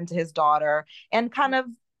help tend to his daughter and kind of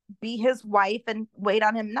be his wife and wait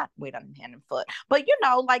on him, not wait on him hand and foot, but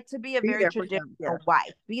like to be a Be very there for him, yeah. traditional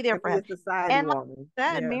wife, be there And for be him. a society And like woman. I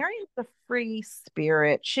said, Yeah. Marion's a free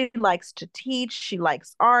spirit. She likes to teach, she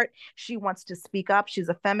likes art, she wants to speak up. She's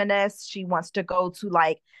a feminist. She wants to go to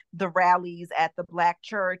like the rallies at the black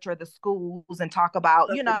church or the schools and talk about,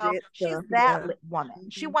 Suffragette she's stuff, that yeah. woman.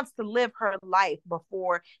 She Mhm. wants to live her life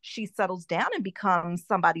before she settles down and becomes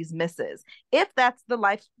somebody's missus, if that's the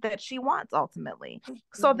life that she wants ultimately.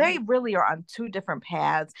 So they Mhm. really are on two different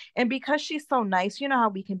paths. And because she's so nice, you know how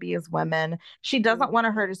we can be as women, she doesn't Mhm. want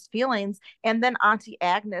to hurt his feelings. And then Auntie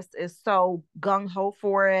Agnes is so gung ho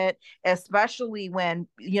for it, especially when,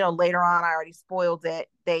 later on, I already spoiled it,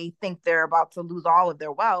 they think they're about to lose all of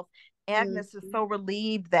their wealth. Agnes is Mhm. so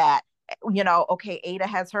relieved that, okay, Ada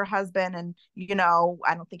has her husband, and,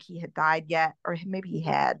 I don't think he had died yet, or maybe he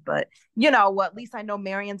had, but, well, at least I know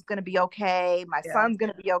Marion's going to be okay. My Yeah. son's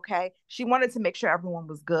going to be okay. She wanted to make sure everyone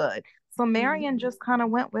was good. So Marion Mhm. just kind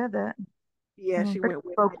of went with it. Yeah, she But went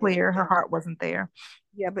with so it. clear her heart wasn't there.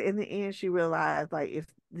 Yeah, but in the end, she realized like if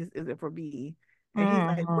this isn't for me. And he's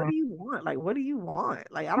like, "What Mm-hmm. do you want? Like, what do you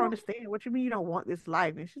want? Like, I don't understand. What you mean you don't want this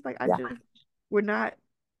life?" And she's like, "I Yeah, just we're not,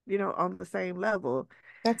 on the same level."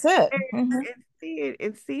 that's it. And, Mm-hmm.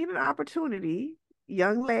 and seeing an opportunity,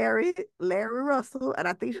 young Larry Russell, and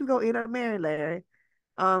I think she's gonna end up marrying Larry.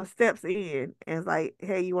 Steps in and is like,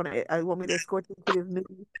 "Hey, want me to escort you to this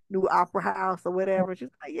new opera house or whatever?" She's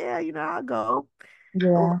like, "Yeah, I'll go."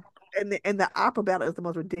 Oh, Yeah. and the opera battle is the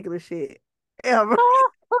most ridiculous shit ever.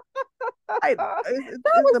 Like, That it's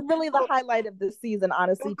was the really the highlight of this season,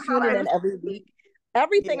 honestly, tuning highlight in of every week.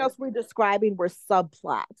 Everything yes, else we're describing were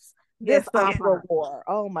subplots. This yes, opera subplot. war,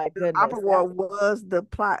 oh my The opera goodness. war was the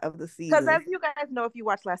plot of the Because as season. you guys know, if you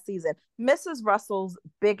watched last season, Mrs. Russell's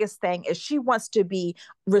biggest thing is she wants to be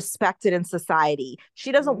respected in society.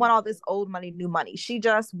 She doesn't Mhm. want all this old money, new money. She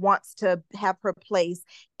just wants to have her place.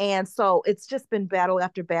 And so it's just been battle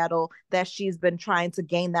after battle that she's been trying to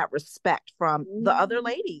gain that respect from the other Mhm.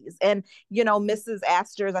 ladies. And, Mrs.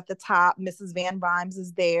 Astor's at the top, Mrs. Van Rhymes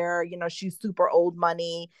is there, she's super old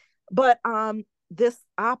money. But this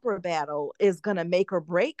opera battle is gonna make or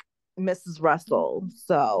break Mrs. Russell.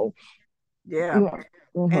 So, Yeah. yeah.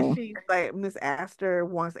 And Mm-hmm. she's like, Miss Astor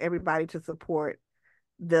wants everybody to support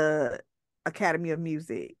the Academy of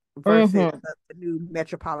Music versus Mm-hmm. the new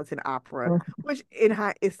Metropolitan Opera, which in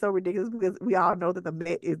high is so ridiculous because we all know that the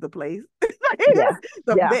Met is the place. Yeah.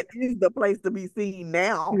 The Yeah. Met is the place to be seen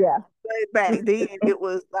now. Yeah. But back then it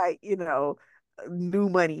was like, a new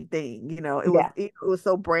money thing. Yeah. It was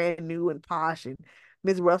so brand new and posh, and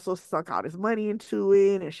Miss Russell sunk all this money into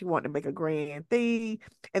it and she wanted to make a grand thing.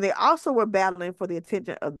 And they also were battling for the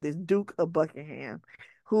attention of this Duke of Buckingham, Yeah.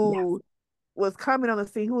 who was coming on the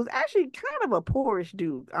scene, who was actually kind of a poorish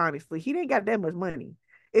dude, honestly. He didn't got that much money.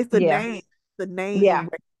 It's Yeah. the Yeah. name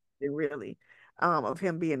really, of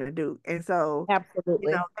him being a duke. And so,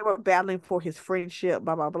 Absolutely. they were battling for his friendship,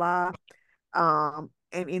 blah, blah, blah. And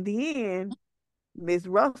in the end, Miss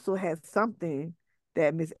Russell had something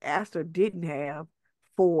that Miss Astor didn't have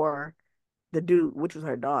for the dude, which was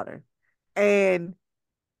her daughter. And,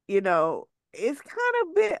 it's kind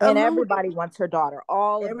of been And alluded. everybody wants her daughter.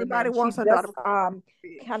 All of the Everybody men. She wants her just daughter.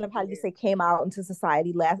 Bitch. kind of, how you Yeah. say, came out into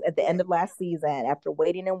society last at the Yeah. end of last season after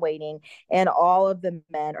waiting and waiting, and all of the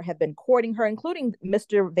men have been courting her, including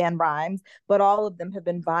Mr. Van Rhymes, but all of them have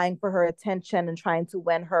been vying for her attention and trying to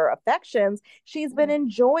win her affections. She's been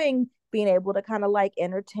enjoying being able to kind of like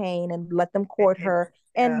entertain and let them court And, her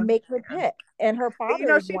yeah. and make her pick. And her And,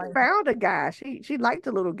 father is she wanting. found a guy. She liked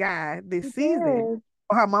a little guy this She season. did.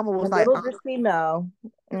 Her mama was And like, little did she know.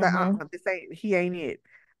 she's like, Hmm. this ain't, he ain't it.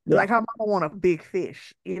 Yeah. Like her mama want a big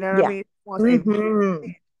fish. You know what I Yeah. mean? She wants a big Hmm.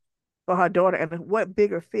 fish for her daughter. And what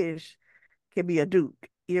bigger fish can be a duke?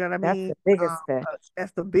 You know what I That's mean? the biggest fish.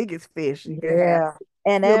 That's the biggest fish you can have. Yeah.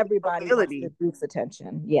 And Still be everybody wants the mobility. Duke's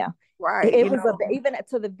attention. Yeah. Right. It You was a, know, even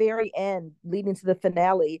to the very end, leading to the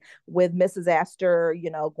finale with Mrs. Astor,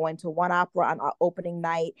 going to one opera on opening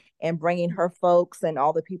night and bringing her folks and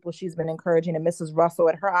all the people she's been encouraging, and Mrs. Russell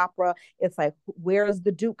at her opera. It's like, where is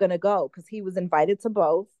the Duke going to go? Because he was invited to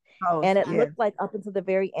both. And it yeah. looked like up until the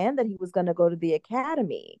very end that he was going to go to the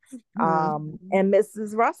academy. Mhm. And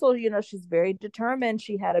Mrs. Russell, she's very determined.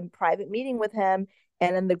 She had a private meeting with him.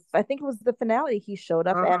 And in I think it was the finale, he showed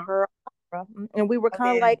up at Uh-huh. her opera. And we were And kind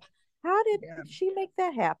of then, like, how did yeah. she make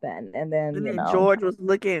that happen? And then, And then George was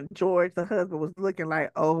looking, George, the husband, was looking like,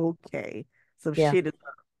 okay, some yeah, shit is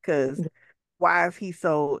up. Because why is he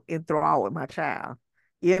so enthralled with my child?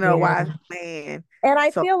 You know, why is yeah. the man And I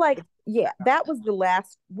so, feel like, yeah, that was the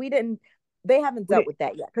last, they haven't we dealt didn't, with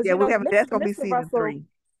that yet. Because, yeah, we haven't, that's gonna be Mr. season Russell, 3.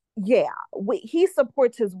 yeah, he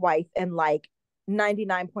supports his wife in like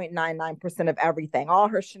 99.99% of everything, all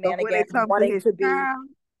her But when it shenanigans, comes to wanting his to be, child,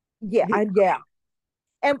 yeah, he, yeah.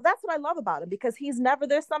 And that's what I love about him because he's never,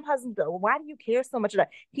 there's some husbands go, well, why do you care so much?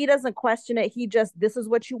 He doesn't question it. He just, this is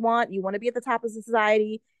what you want. You want to be at the top of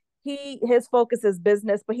society. His focus is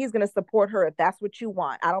business, but he's going to support her if that's what you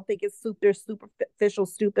want. I don't think it's super superficial,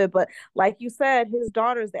 stupid, but like you said, his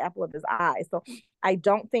daughter is the apple of his eye. So I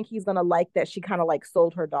don't think he's going to like that she kind of like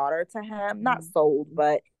sold her daughter to him. Not sold,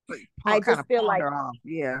 but I kind just of feel pawned like, her off.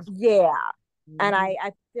 Yeah. yeah. And Mhm.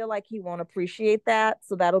 I feel like he won't appreciate that.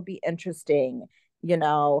 So that'll be interesting,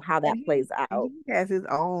 how And that plays out. he has his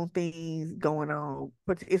own things going on,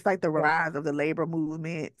 but it's like the Yeah. rise of the labor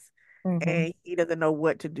movements, Hmm. and he doesn't know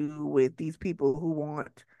what to do with these people who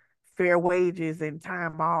want fair wages and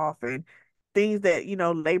time off and things that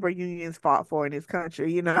labor unions fought for in this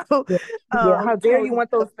country. Yeah. Yeah. How dare you Totally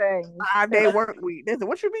want those things? 5 day work week. They said,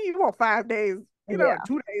 "What you mean you want 5 days? Yeah.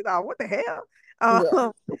 2 days off? What the hell?" Yeah.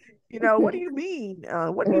 Um, what do you mean?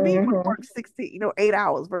 What do you mean you want to Hmm. work 16, 8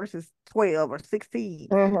 hours versus 12 or 16?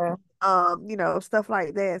 Hmm. Stuff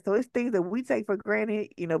like that. So it's things that we take for granted,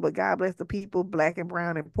 but God bless the people, black and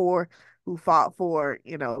brown and poor, who fought for,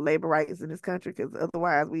 labor rights in this country, because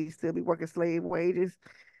otherwise we still be working slave wages,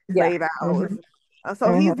 Yeah. slave hours. Hmm.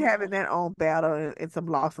 So Hmm. he's having that own battle, and some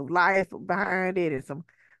loss of life behind it, and some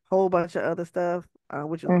whole bunch of other stuff,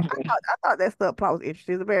 which is Hmm. I thought that stuff plot was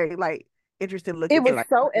interesting. It's a very like interesting look It into was like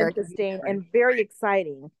so American interesting history. and very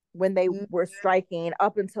exciting when they Mhm. were striking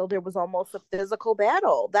up until there was almost a physical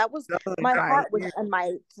battle. That was, my Like, heart was in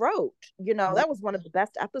my throat. That was one of the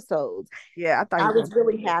best episodes. yeah, I thought he I was was gonna.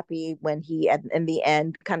 really happy when he, in the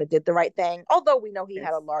end, kind of did the right thing. Although we know he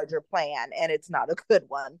had a Yes. larger plan and it's not a good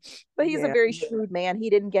one. But he's a Yeah, very shrewd man. He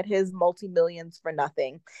didn't get his multi millions for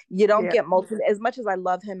nothing. You don't yeah, get multi, as much as I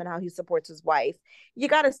love him and how he supports his wife, you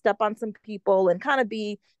got to step on some people and kind of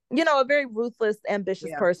be, a very ruthless, ambitious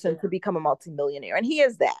yeah, person to become a multimillionaire. And he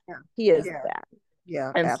is that. yeah, He is yeah, that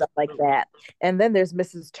yeah, and stuff like absolutely. that. And then there's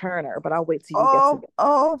Mrs. Turner, but I'll wait till you get to Oh, that.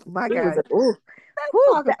 oh my She was God. a, ooh, Let's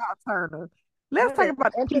whew, talk about Turner. Let's what talk an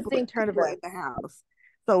about the people, interesting turn of people in events. the house.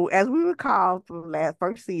 So, as we recall from last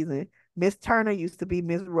first season, Miss Turner used to be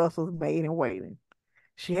Miss Russell's maid in waiting.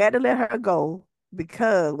 She had to let her go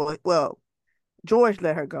because, well, George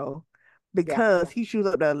let her go Yeah. because she was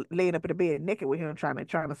up there laying up in the bed naked with him, trying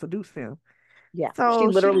to seduce him. Yeah. She So she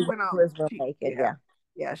literally went went to on. his room naked. Yeah, Yeah.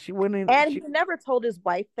 yeah, she went in. And he She never told his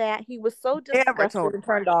wife that. He was so never told disgusted and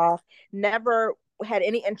her. turned off, never had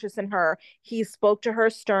any interest in her. He spoke to her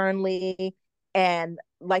sternly and,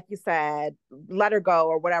 like you said, let her go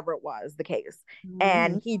or whatever it was the case. Hmm.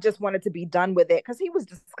 And he just wanted to be done with it because he was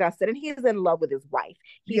disgusted and he's in love with his wife.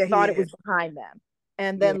 He Yeah, he thought it is. was behind them.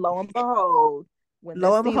 And Yeah. then lo and behold, when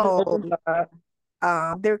Lo this and season opened behold,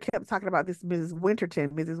 up, they kept talking about this Mrs.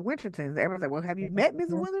 Winterton, Mrs. Winterton. Everyone's like, "Well, have you met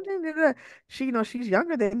Mrs. mhm, Winterton?" Da, da. She, she's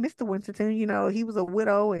younger than Mr. Winterton. He was a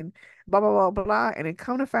widow and blah blah blah blah. And then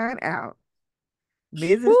come to find out,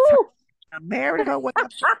 Mrs. whew, Turner married her way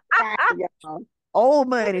up society, y'all. Old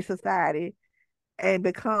money society, and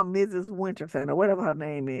become Mrs. Winterton or whatever her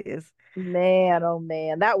name is. man, oh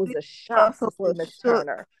man, that was Miss a shock to Russell see was Miss shook,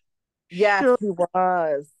 Turner. Yes, shook. he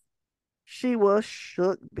was. She was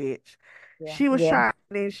shook, bitch. Yeah, yeah,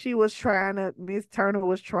 She was trying to, Miss Turner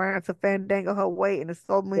was trying to fandangle her way into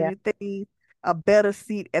so yeah, many things. A better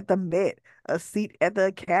seat at the Met, a seat at the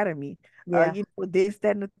Academy, yeah. this,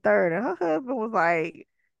 that, and the third. And her husband was like,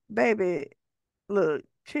 baby, look,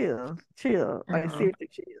 chill, chill. Like, Mhm. seriously,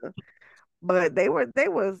 chill. But they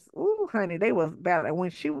was ooh honey, they was bad. And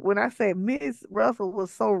when I said Miss Russell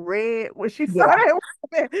was so red when she saw Yeah. that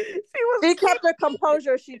woman, she was She kept her scared.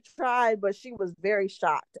 composure. She tried, but she was very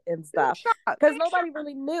shocked and She was stuff shocked. because nobody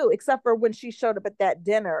really knew except for when she showed up at that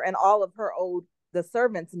dinner, and all of her old the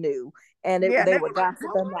servants knew, and Yeah, they they were was like,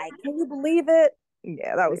 gossiping what? like, "Can you believe it?"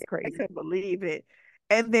 Yeah, that Yeah, was I crazy. couldn't believe it.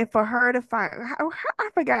 And then for her to find, I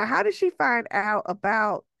forgot, how did she find out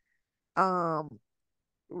about um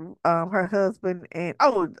her husband and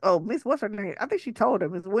Miss what's her name? I think she told her,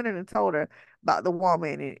 Miss Winterton told her about the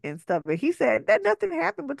woman and stuff. And he said that nothing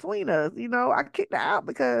happened between us. I kicked her out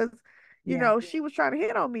because, Yeah, she was trying to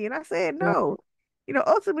hit on me. And I said no.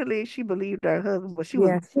 Ultimately she believed her husband, but she was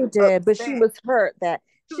yeah, she did, but she upset. was hurt that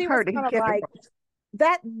She was she was hurt that he kind of kept it like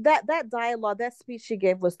that dialogue, that speech she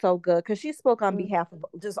gave was so good because she spoke on from behalf of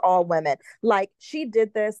just all women. Like she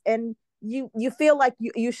did this, and you feel like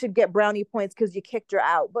you should get brownie points because you kicked her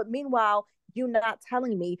out. But meanwhile, you not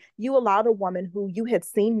telling me you allowed a woman who you had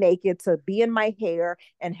seen naked to be in my hair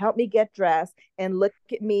and help me get dressed and look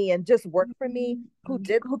at me and just work for me, who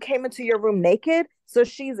came into your room naked. So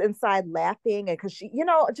she's inside laughing, and because she,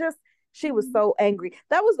 just she was so angry.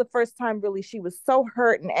 That was the first time really she was so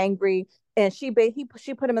hurt and angry, and she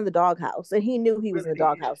put him in the doghouse, and he knew he was really in the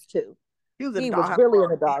did. doghouse too. He was in the He was doghouse really for in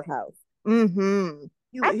the a minute. doghouse. Mm-hmm.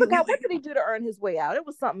 He I was, he, forgot what did he do to earn his way out. It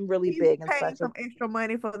was something really he big and paid special. some extra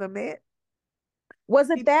money for the Met. Was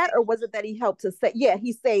He it that, paid or was it that he helped to say? Yeah,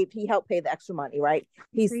 he helped pay the extra money, right?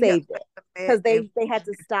 He he helped saved pay it the Met because and they had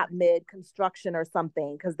to stop mid construction or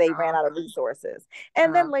something because they ran uh, out of resources.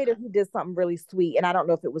 And uh, then later he did something really sweet, and I don't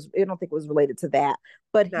know if I don't think it was related to that,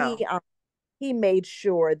 but no. he made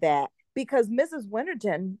sure that because Mrs.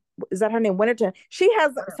 Winterton, is that her name, Winterton? She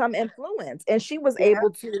has some influence, and she was Yeah,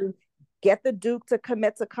 able to get the Duke to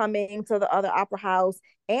commit to coming to the other opera house,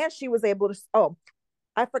 and she was able to. Oh,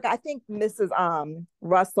 I forgot. I think Mrs.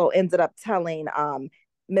 Russell ended up telling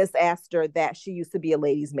Miss Astor that she used to be a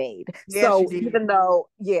lady's maid. yeah, she So did. even though,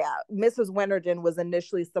 yeah, Mrs. Winterton was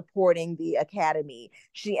initially supporting the academy,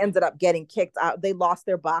 she ended up getting kicked out. They lost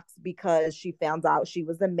their box because she found out she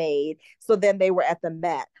was a maid. So then they were at the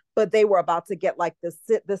Met, but they were about to get like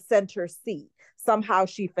the center seat. Somehow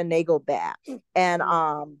she finagled that, and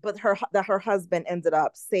Mm. but her husband ended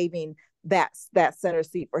up saving that center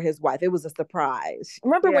seat for his wife. It was a surprise.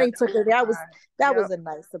 Remember when Yeah, he that took was her? surprised. That was Yep. a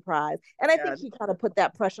nice surprise. And I Yeah. think he kind of put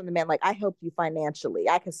that pressure on the man, like, I helped you financially.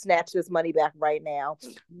 I can snatch this money back right now.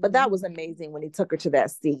 But that Mhm. was amazing when he took her to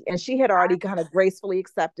that seat. And she had already kind of gracefully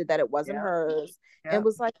accepted that it wasn't Yep. hers and Yep.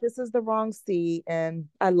 was like, this is the wrong seat. And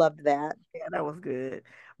I loved that. Yeah, that was good.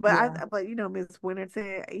 Yeah. But Miss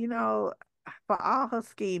Winterton, for all her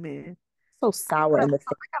scheming, So sour in the face.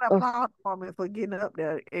 I gotta Oh, applaud the woman for getting up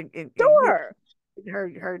there and getting sure.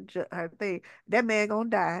 her thing. That man gonna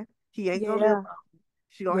die. He ain't gonna live Yeah. long.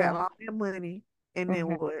 She gonna have Yeah. all that money, and then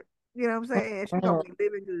Hmm. what? You know what I'm saying? She gonna be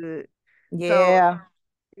living good. So Yeah.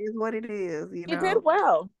 it is what it is. She did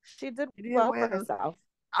well. She did She did well for well. herself.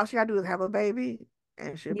 All she gotta do is have a baby,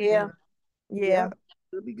 and she'll be Yeah. good. Yeah. Yep,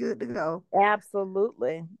 she'll be good to go.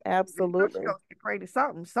 Absolutely. You know she Absolutely. gonna get pregnant.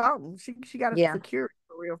 Something. She got a Yeah. security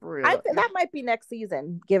for real, for I real. think that might be next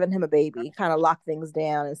season, giving him a baby, kind of lock things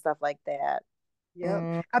down and stuff like that.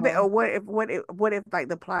 Yep. I bet. Mhm. Or what if like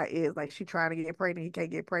the plot is like she trying to get pregnant, he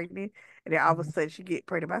can't get pregnant, and then all of a sudden she get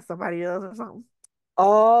pregnant by somebody else or something.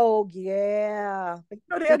 Oh, yeah. Like,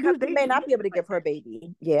 they'll Because do he may they do not be able shit to like give her a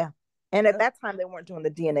baby. Yeah. And at that. that time, they weren't doing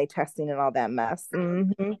the DNA testing and all that mess.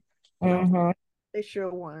 Mm-hmm. No, Mm-hmm. they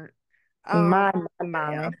sure weren't. My, my, What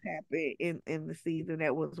my. else happened in the season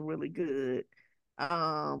that was really good?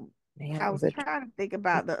 Um, Man, I was was it? trying to think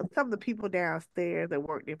about the some of the people downstairs that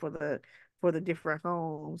worked there for the different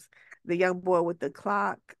homes. The young boy with the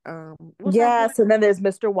clock. What's that boy? Yes. And then there's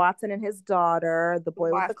Mr. Watson and his daughter, the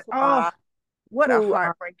boy with the Watson. Oh, clock, what a who,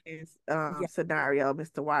 heartbreaking yeah. scenario,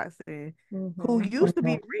 Mr. Watson, who Mm-hmm. used to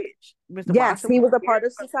Mm-hmm. be rich. Mr. Yes, Watson he was was a very part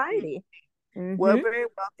of wealthy, society. well, Mm-hmm. very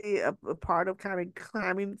wealthy, a part of kind of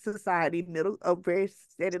climbing society, a very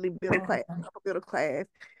steadily upper middle class.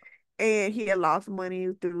 And he had lost money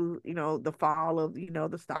through, the fall of,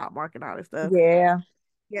 the stock market and all this stuff. Yeah.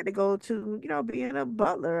 He had to go to, being a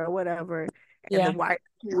butler or whatever. And the Yeah. wife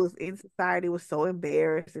who was in society was so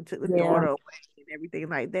embarrassed and took the Yeah. daughter away and everything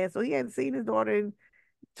like that. So he hadn't seen his daughter in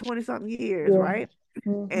 20 something years, Yeah. right?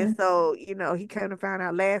 And Mm-hmm. so, he kind of found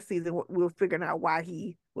out last season, we were figuring out why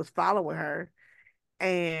he was following her.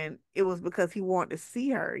 And it was because he wanted to see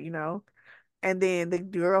her. And then the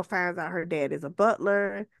girl finds out her dad is a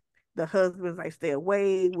butler. the husband's like, stay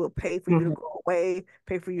away. We'll pay for you to Mhm. go away,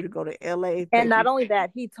 pay for you to go to LA, pay And for you. not only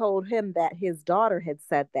that, he told him that his daughter had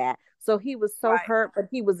said that. So he was so Right. hurt, but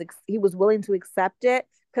he was willing to accept it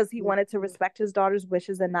because he wanted to Mhm. respect his daughter's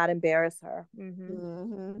wishes and not embarrass her.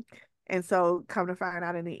 Hmm. And so, come to find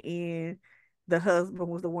out in the end, the husband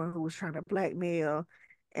was the one who was trying to blackmail.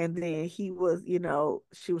 And then he was,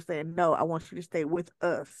 she was saying, no, I want you to stay with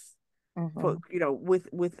us for, Hmm.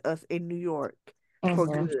 with us in New York for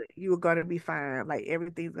Hmm. good. You are gonna be fine. Like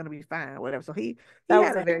everything's gonna be fine, whatever. So he That was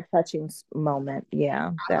had a a very touching moment.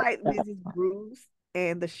 Yeah, I like Mrs. Bruce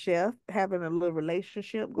and the chef having a little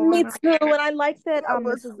relationship me going on. too. And I like that That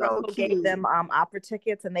was Mrs. so Russell gave cute. them opera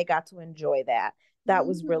tickets and they got to enjoy that. That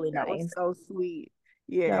was really That was nice. so sweet.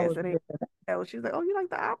 That Yes, was and really that was, she's like, "Oh, you like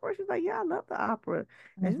the opera?" She's like, "Yeah, I love the opera."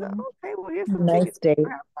 And she's like, hmm "Okay, well, here's some nice tickets. date.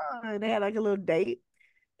 Have fun." They had like a little date,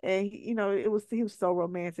 and he was so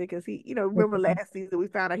romantic because remember Mhm. last season we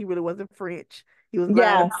found out he really wasn't French. He was lying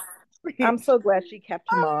Yes, about I'm French. so glad she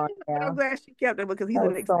kept him on. But Yeah, I'm glad she kept him because he's that an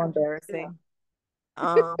was so exceptional chef. embarrassing.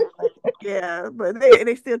 But yeah, but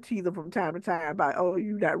they still tease him from time to time about, oh,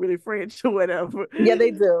 you're not really French or whatever. Yeah,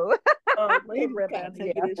 they do. But he The just kind of ribbon.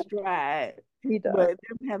 take it Yeah, in stride. he does. But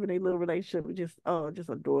them having a little relationship is just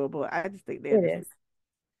adorable. I just think they're It just. is.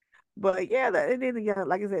 But yeah, and then the young,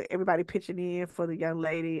 like I said, everybody pitching in for the young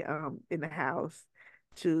lady in the house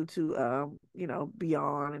to be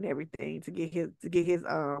on and everything to get his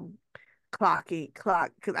clock,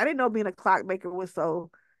 because I didn't know being a clockmaker was so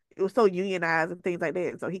unionized and things like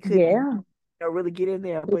that. So he couldn't Yeah. really get in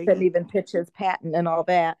there, He but couldn't even pitch his patent and all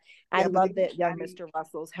that. I but then love he that young got in. Mr.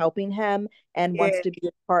 Russell's helping him and wants Yeah, to be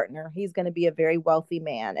a partner. He's going to be a very wealthy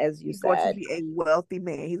man, as you he's going to said. be a wealthy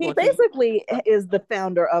man. He's He going to basically is the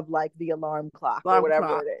founder of like the alarm clock or alarm whatever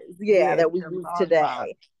clock. it is. Yeah, Yes, that we the use alarm clock,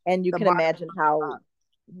 today. And you the can modern imagine how clock.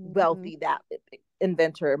 Hmm. wealthy that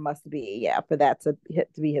inventor must be. Yeah, for that to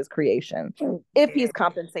be his creation, if Yeah, he's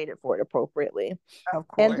compensated for it appropriately. of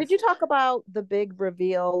And did course. you talk about the big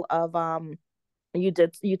reveal of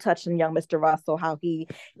you touched on young Mr. Russell, how he,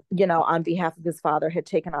 on behalf of his father had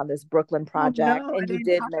taken on this Brooklyn Oh project, no, I and you didn't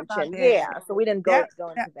did talk about mention, that. yeah, so we didn't go That, go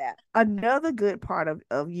that into that. another good part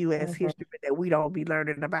of U.S. Mm-hmm. history that we don't be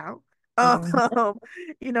learning about. Mm-hmm.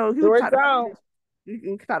 He Sure talked about don't.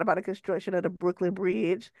 we talked about the construction of the Brooklyn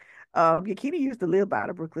Bridge. Yakini used to live by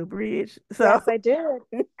the Brooklyn Bridge, so Yes, I did.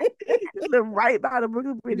 he lived right by the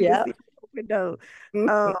Brooklyn Bridge. You can Yep. see it from the window,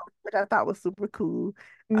 which I thought was super cool.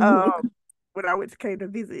 Um, Mm-hmm. when I went to came to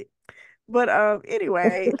visit. But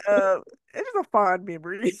anyway, it's just a fond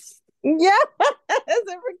memory. Yeah.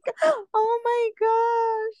 Oh my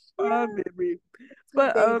gosh. Fond Yeah. memory. Sweet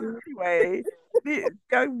But baby. anyway, the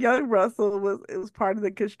young Russell was part of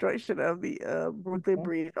the construction of the Brooklyn Mhm.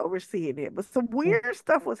 Bridge, overseeing it. But some weird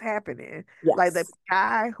stuff was happening. Like the Yes.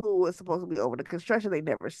 guy who was supposed to be over the construction, they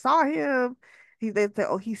never saw him. They said,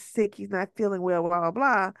 "Oh, he's sick. He's not feeling well." Blah blah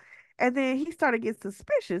blah. And then he started getting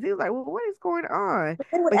suspicious. He was like, "Well, what is going on?" But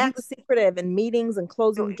they would But he act was, secretive in meetings and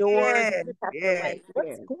closing doors, yeah, and you have to yeah, like, what's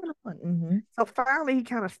yeah. going on? Mm-hmm. So finally, he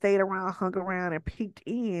kind of stayed around, hung around, and peeked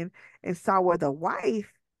in and saw where the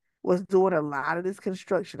wife was doing a lot of this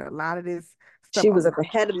construction, a lot of this stuff She was on the at the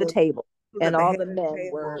head of the field. table, She was and at the all head the of the men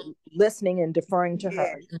were table. listening and deferring to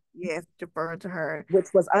her, Yes, yes, deferring to her.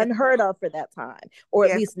 which was And unheard of for that time, or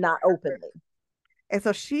at yes, least not openly. and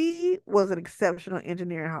so she was an exceptional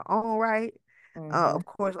engineer in her own right. Mm-hmm. Of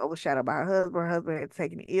course, overshadowed by her husband. Her husband had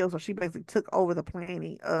taken ill, so she basically took over the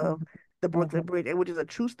planning of the Mm-hmm. Brooklyn Bridge, which is a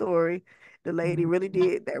true story. The lady really Mm-hmm.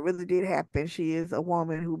 did that. Really did happen. She is a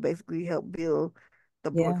woman who basically helped build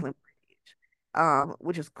the Yeah. Brooklyn Bridge,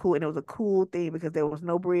 which is cool. And it was a cool thing because there was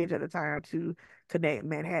no bridge at the time to connect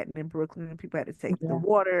Manhattan and Brooklyn. People had to take the Yeah.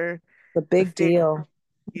 water, The the big ferry. deal.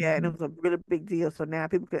 Yeah, and Mm-hmm. it was a really big deal. So now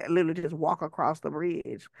people could literally just walk across the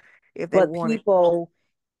bridge if they But wanted. people,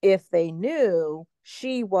 if they knew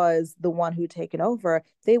she was the one who taken over,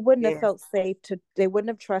 they wouldn't have Yes, felt safe they wouldn't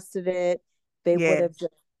have trusted it. They would yes. have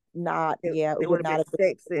just not, They, yeah, they it would would have not been have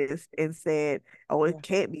been. sexist and said, "Oh, it Yeah,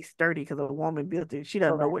 can't be sturdy because a woman built it. She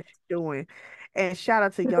doesn't know what correct. she's doing." And shout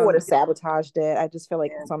out to People would young, have sabotaged it. I just feel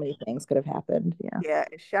like yeah, so many things could have happened. Yeah. yeah,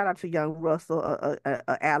 and shout out to young Russell, a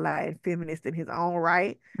ally and feminist in his own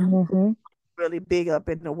right, who Mm-hmm. really big up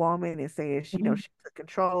in the woman and saying she took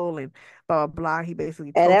control and blah blah blah. He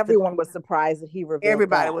basically And toasted. everyone was surprised that he revealed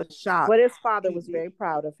Everybody that. was shocked. But his father He was did. very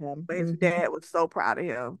proud of him. But his Mm-hmm. dad was so proud of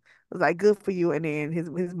him. It was like, good for you. And then his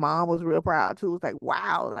mom was real proud too. It was like,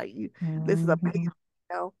 wow, like this is amazing, Mm-hmm. you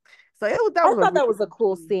know. So that I was a thought that really was a good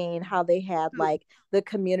cool scene scene how they had too. like the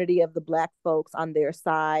community of the black folks on their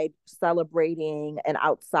side celebrating and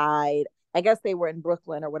outside I guess they were in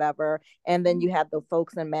Brooklyn or whatever. And then you had the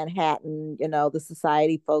folks in Manhattan, the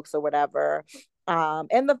society folks or whatever.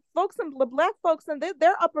 And the folks in the black folks, and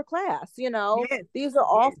they're upper class, Yes, these are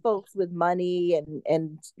all yes, folks with money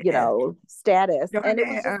and yes. status. During And it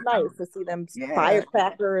was just that, nice to see them yeah,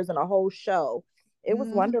 firecrackers and a whole show. It was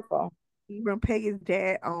mm-hmm. wonderful. Even Peggy's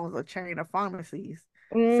dad owns a chain of pharmacies.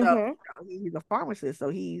 So Mm-hmm. he's a pharmacist. So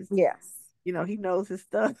Yes. he knows his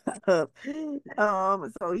stuff. So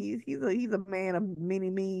he's a man of many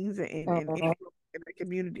means and Mm-hmm. in the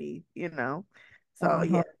community. So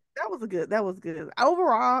Mm-hmm. yeah, that was good.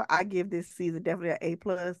 Overall, I give this season definitely an A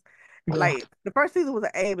plus. Yeah, Like the first season was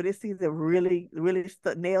an A, but this season really, really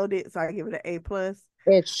nailed it. So I give it an A plus.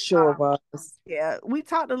 it sure was. Yeah, we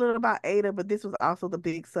talked a little about Ada, but this was also the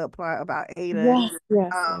big subplot about Ada. Yes,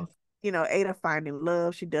 yes, Um, yes. Ada finding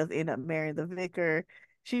love. She does end up marrying the vicar.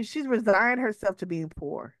 She's resigned herself to being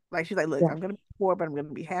poor. Like she's like, look, Yeah. I'm gonna be poor, but I'm gonna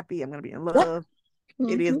be happy. I'm gonna be in Yeah. love.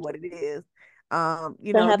 It is Mm-hmm. what it is. To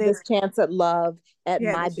have Then this chance at love at she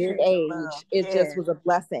had my this big chance of love. age, it just Yeah. was a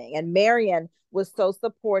blessing. And Marion was so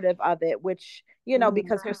supportive of it, which, Mhm.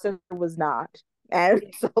 because her sister was not. And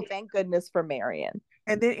so thank goodness for Marion.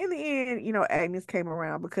 And then in the end, Agnes came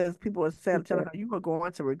around because people were She telling did. her, you are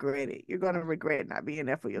going to regret it. You're going to regret not being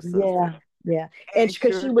there for your sister. Yeah, yeah. And And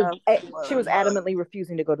because sure enough, she she was was. adamantly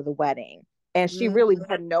refusing to go to the wedding. And she really Mhm.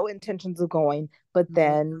 had no intentions of going. But Mhm.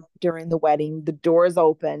 then during the wedding, the doors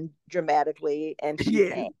opened dramatically and she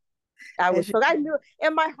Yes. came. And I knew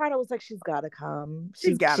in my heart, I was like, she's got to come.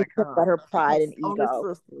 she She gotta can't let come. her pride Her and only ego.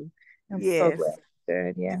 sister. I'm so Yes. glad she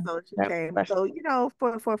did. And Yeah. so she That was came. special. So,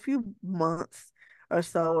 for a few months or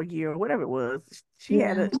so, a year, or whatever it was, she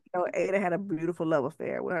had Yeah. Ada had a beautiful love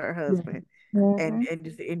affair with her Yeah. husband Hmm. and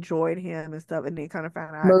just enjoyed him and stuff. And then kind of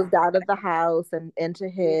found out, Moved out of the house and into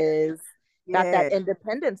yeah, his, got that yeah.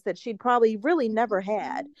 independence that she'd probably really never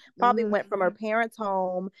had. Probably Mm-hmm. went from her parents'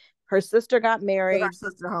 home. Her sister got Took our married,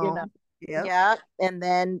 sister you know, home. Yep. yeah. And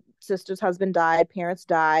then sister's husband died, parents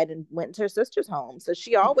died, and went to her sister's home. So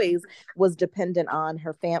she always was dependent on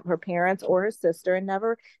her parents or her sister, and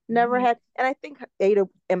never Mhm. had. And I think Ada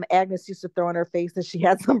and Agnes used to throw in her face that she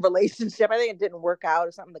had some relationship. I think it didn't work out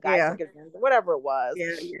or something. The guy Yeah. took advantage, whatever it was. Yeah.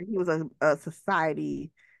 Yeah. He was a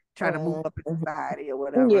society trying to move up in Mhm. society or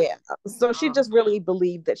whatever. Yeah. So she Um, just really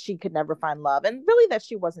believed that she could never find love and really that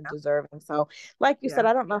she wasn't yeah. deserving. So, like you said,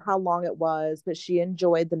 Yeah. I don't know how long it was, but she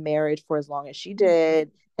enjoyed the marriage for as long as she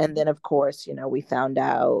did. And then, of course, we found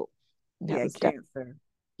out that Yeah, was death. cancer.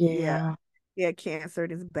 Yeah. Yeah. Yeah, cancer in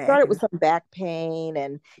his back Started and with some back pain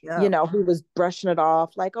and, yeah. he was brushing it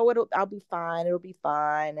off like, oh, I'll be fine. It'll be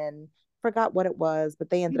fine. And forgot what it was, but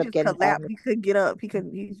they He ended up just getting collapsed. diagnosed He couldn't get up. He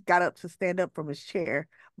got up to stand up from his chair,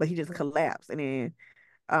 but he just collapsed. And then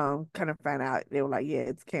kind of found out they were like, yeah,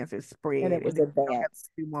 it's cancer it's and spread. it And was then have a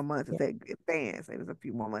advanced. few more months. Yeah. It's advanced. And there's a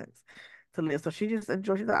few more months to live. So she just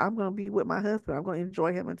enjoyed. She's like, I'm gonna be with my husband. I'm gonna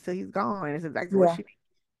enjoy him until he's gone. And it's exactly what Yeah. she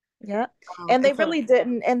Yeah. And they and so really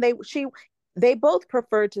didn't and they both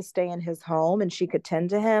preferred to stay in his home and she could tend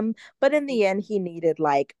to him, but in the end he needed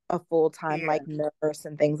like a full-time yeah. like nurse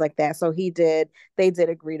and things like that. So they did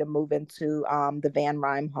agree to move into the Van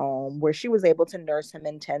Rhyme home where she was able to nurse him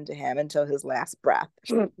and tend to him until his last breath.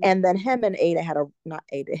 And then him and Ada had a not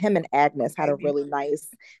Ada, him and Agnes had a Amen. really nice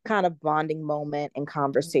kind of bonding moment and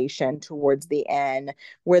conversation towards the end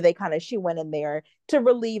where she went in there to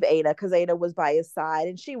relieve Ada because Ada was by his side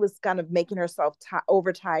and she was kind of making herself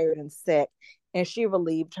overtired and sick. And she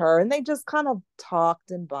relieved her, and they just kind of talked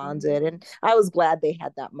and bonded. And I was glad they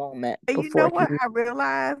had that moment And you know before he. what I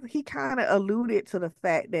realized? He kind of alluded to the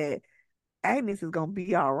fact that Agnes is gonna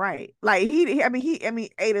be all right. Like I mean,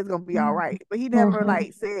 Ada's gonna be all right, but he never Mm-hmm.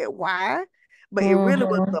 like said why. But it really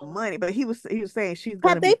was Mm-hmm. the money. But he was saying she's Had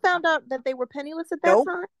gonna they be found out that they were penniless at that nope,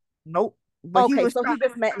 time? nope. But he Okay, was so trying. he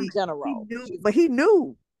just meant in He general. knew, but he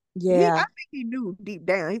knew. I Yeah, think he knew deep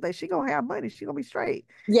down. He's like, she gonna have money. She gonna be straight.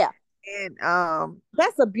 yeah. And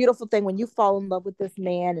That's a beautiful thing when you fall in love with this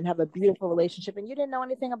man and have a beautiful relationship and you didn't know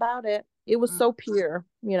anything about it. It was so pure,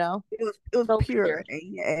 it was so pure. pure.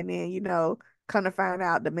 And then kind of find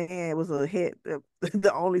out the man was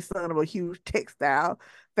the only son of a huge textile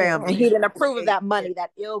And he family. didn't approve of And, that money,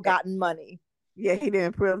 that ill-gotten money. yeah, he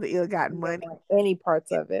didn't approve the He ill-gotten didn't money, want any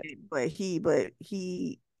parts of it. but he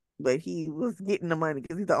was getting the money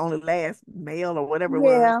because he's the only last male or whatever it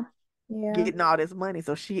was Yeah, yeah. getting all this money.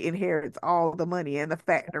 So she inherits all the money and the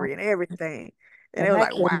factory and everything. And they And were that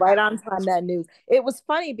like, came wow, right on time, that news. It was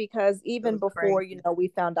funny because it even was before, crazy. we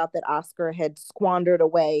found out that Oscar had squandered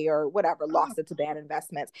away or whatever, Oh, lost it to bad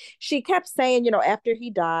investments. She kept saying, after he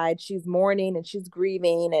died, she's mourning and she's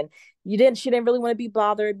grieving. And she didn't really want to be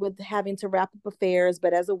bothered with having to wrap up affairs.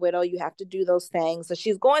 But as a widow, you have to do those things. So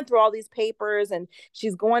she's going through all these papers and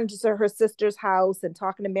she's going to her sister's house and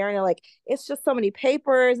talking to Marion, like, it's just so many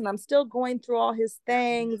papers and I'm still going through all his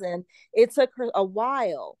things. And it took her a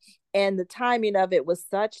while, and the timing of it was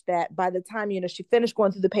such that by the time she finished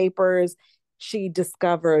going through the papers, she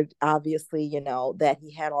discovered, obviously, that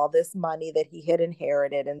he had all this money that he had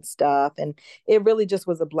inherited and stuff, and it really just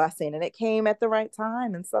was a blessing, and it came at the right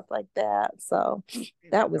time and stuff like that. So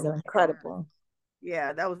that at the was right time. incredible.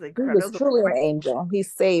 Yeah, that was He incredible. was That was a truly an great. angel. He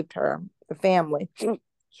saved her, the family.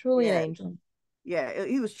 Truly an Yeah, angel. yeah.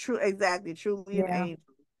 He was true, exactly, truly an Yeah. angel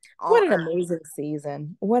on What an earth. amazing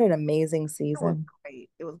season. What an amazing It was season. great.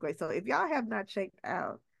 It was great. So if y'all have not checked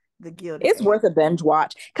out the Gilded It's Age, worth a binge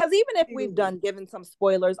watch, because even if it we've is. done given some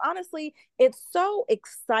spoilers, honestly, it's so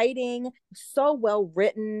exciting, so well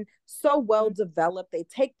written, so well Mhm. developed. They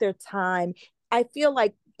take their time. I feel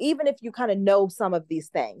like even if you kind of know some of these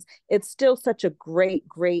things, it's still such a great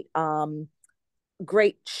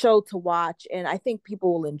show to watch, and I think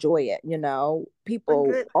people will enjoy it. People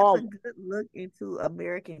It's a all. good look into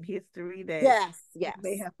American history that Yes, we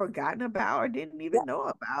may yes. have forgotten about or didn't even Yep, know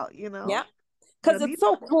about. yep. Because These it's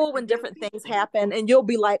so are really cool the when real different things people. happen and you'll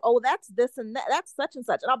be like, oh, that's this and that, that's such and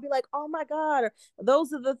such, and I'll be like, oh my god, or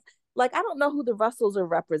those are the, like, I don't know who the Russells are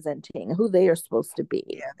representing, who they are supposed to be,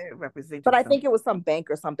 Yeah, they're but representing I think something. it was some bank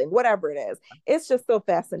or something, whatever it is. It's just so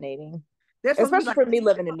fascinating, They're supposed to be especially like for me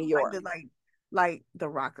living in New like York. the like the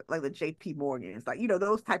rock, like the JP Morgans, like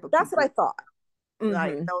those type of That's what I people, thought.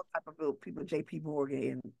 like Mm-hmm. those type of people, JP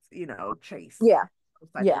Morgan, Chase, Yeah, those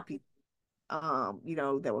type yeah. of people,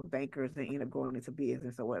 that were bankers and going into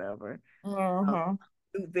business or whatever. Um, Mm-hmm.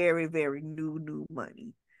 very, very new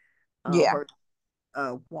money. Yeah.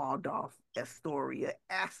 Versus Waldorf, Astoria,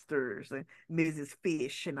 Astor's, and Mrs.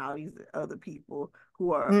 Fish, and all these other people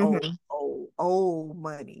who are Mm-hmm. old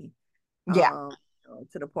money. Yeah.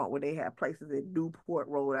 To the point where they have places in Newport,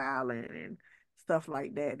 Rhode Island, and stuff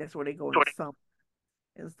like that. That's where they go in summer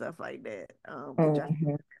and stuff like that. Which I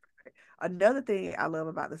Mm-hmm. Another thing I love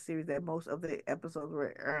about the series that most of the episodes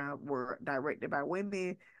were directed by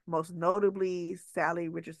women, most notably Sally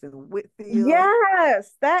Richardson Whitfield.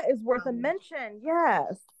 Yes, that is worth a Um, mention.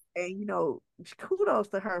 Yes. and kudos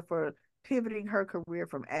to her for pivoting her career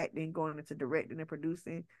from acting, going into directing and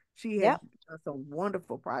producing. She has Yep. done some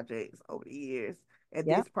wonderful projects over the years, and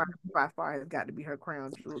Yep. this by far has got to be her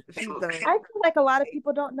crown jewel. She's done. I feel like a lot of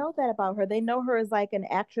people don't know that about her. They know her as like an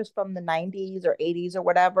actress from the 90s or 80s or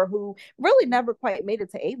whatever, who really never quite made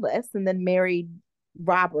it to A-list and then married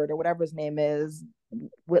Robert or whatever his name is,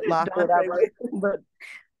 Whitlock or Dante whatever. with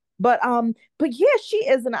But yeah, she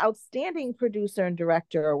is an outstanding producer and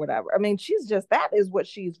director or whatever. I mean, that is what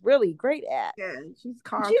she's really great at. Yeah, she's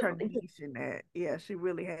carved She's her niche in that. Yeah, she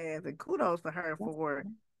really has. And kudos to her for,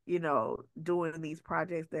 doing these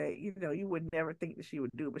projects that, you would never think that she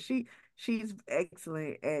would do. But she's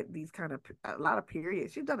excellent at these kind of a lot of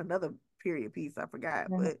periods. She's done another period piece, I forgot,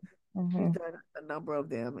 but she's mm-hmm. done a number of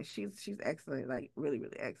them and she's excellent, like really,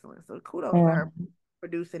 really excellent. So kudos to her Mm-hmm.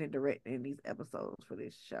 producing and directing these episodes for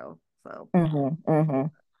this show. So Mm-hmm.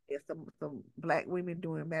 yeah, some black women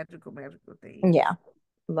doing magical things. Yeah,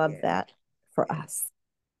 love Yeah, that for yeah. us.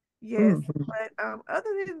 Yes, Mm-hmm. but other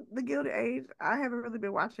than the Gilded Age, I haven't really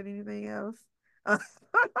been watching anything else.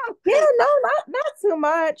 Yeah, no, not too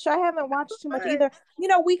much. I haven't watched too much But either.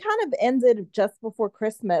 We kind of ended just before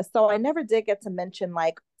Christmas, so I never did get to mention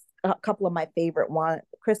like a couple of my favorite one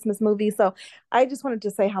Christmas movies. So I just wanted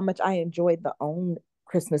to say how much I enjoyed the own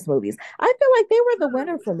Christmas movies. I feel like they were the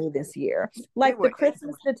winner for me this year. they Like the were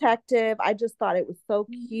Christmas excellent. Detective, I just thought it was so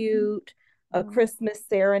cute. A Mhm, Christmas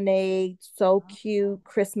Serenade, so cute.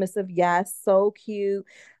 Christmas of Yes, so cute.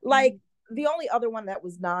 Like mhm. the only other one that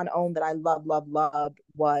was non-owned that I loved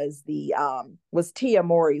was Tia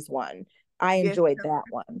Mori's one. I Yes, enjoyed that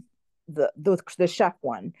one, the chef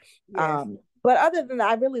one. yes. But other than that,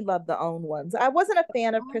 I really love the own ones. I wasn't a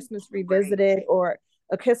fan of Oh, Christmas great. Revisited, or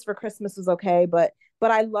A Kiss for Christmas was okay, but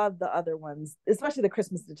I love the other ones, especially the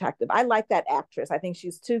Christmas Detective. I like that actress. I think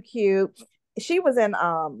she's too cute. She was in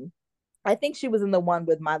I think she was in the one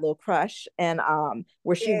with my little crush, and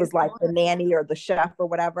where she Yes, was like the nanny or the chef or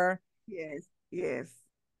whatever. yes, yes.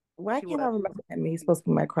 Why She can't I was. She remember was him? He's great. supposed to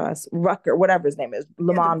be my crush. Rucker, whatever his name is, Yeah,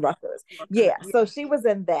 the Lamont Ruckers. Walker. Yeah, Yeah, so she was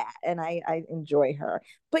in that, and I enjoy her.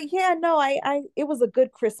 But yeah, no, I it was a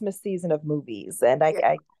good Christmas season of movies, and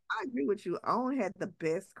yeah. I agree with you. Own had the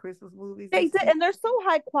best Christmas movies They this did, season. and they're so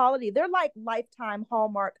high quality. They're like Lifetime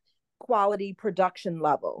Hallmark quality production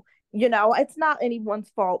level. It's not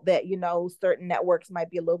anyone's fault that, certain networks might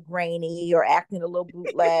be a little grainy or acting a little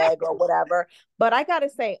bootleg or whatever. But I gotta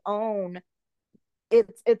say, Own,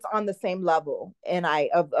 it's on the same level and I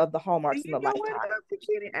of the And Hallmarks and you the know what Lifetime. else,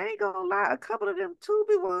 Kitty? I ain't gonna lie. A couple of them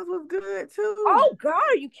Tubi ones was good too. Oh God,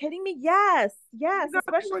 are you kidding me? Yes, You yes, know, they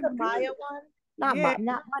especially were the good. Maya one. Yeah.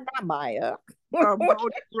 Not Maya.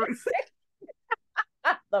 Bold Brooks.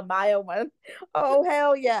 The Maya one. Oh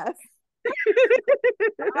hell yes.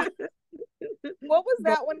 What was Bold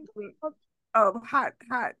that one Brooks. called?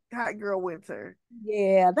 Hot girl winter.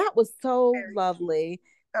 Yeah, that was so lovely.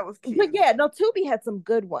 That was But cute. yeah, no, Tubi had some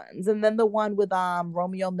good ones. And then the one with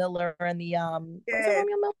Romeo Miller and the was it Yes,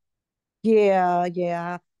 Romeo Miller? Yeah,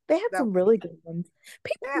 yeah. They had that some was really good ones.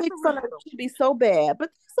 People that's make a fun really of good. Tubi so bad, but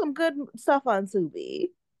there's some good stuff on Tubi.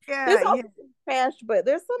 There's Yeah, yeah. also some trash, but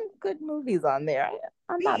there's some good movies on there.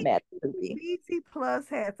 I'm not B, mad at Tubi. BT Plus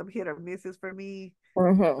had some hit or misses for me.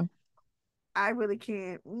 Hmm. I really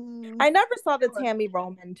can't. I never saw the Tammy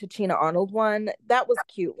Roman Tachina Arnold one. That was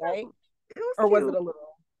cute, right? It was Or was it cute. a little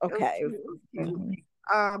It was okay? cute. It was cute.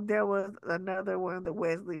 Mhm. There was another one, the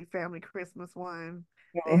Wesley family Christmas one.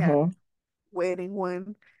 They had Mhm. wedding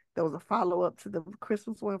one. There was a follow up to the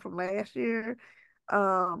Christmas one from last year.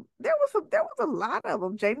 There was a lot of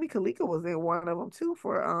them. Jamie Kalika was in one of them too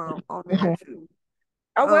for on there Mhm. too.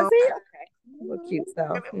 Oh, was Um, he? Okay. Little mhm. cute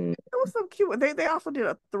stuff. And Mm. it was some cute. They also did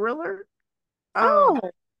a thriller. Um,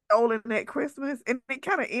 Oh, Stolen that Christmas, and it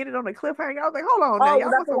kind of ended on a cliffhanger. I was like, hold on now, oh, y'all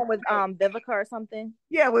was that want the some? one with Vivica or something?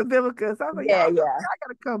 Yeah, with Vivica. So I was like, Yeah, yeah. y'all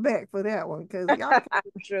gotta come back for that one because y'all I'm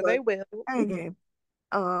sure they was will. hanging.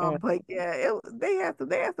 Mm. But yeah, they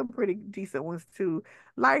had some pretty decent ones too.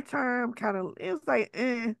 Lifetime kind of it was like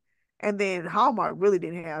and then Hallmark really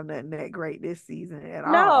didn't have nothing that great this season at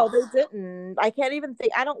No, all. they didn't. I can't even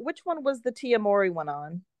think. I don't. Which one was the Tia Mori one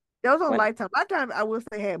on? That was on What? Lifetime. Lifetime, I would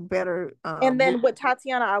say had better And then movie. what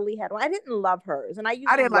Tatiana Ali had one. I didn't love hers, and I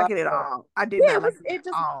I usually didn't like love it at her. all. I did Yeah, not like it it at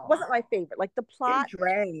just all. wasn't my favorite. Like the It plot,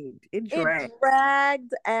 dragged. It it dragged.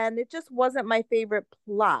 dragged and it just wasn't my favorite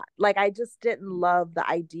plot. Like I just didn't love the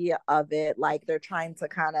idea of it. Like they're trying to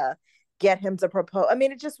kind of get him to propose. I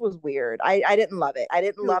mean, it just was weird. I didn't love it. I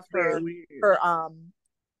didn't It was love very weird.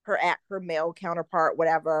 her male counterpart,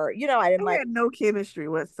 whatever. I didn't They like. had no chemistry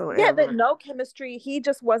Yeah, the whatsoever. no chemistry. He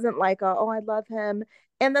just wasn't like, oh, I love him.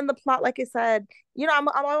 And then the plot, like I said, I'm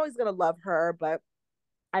always gonna love her, but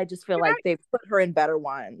I just feel like they've put her in better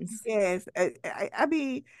ones. Yes, I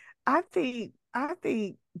mean,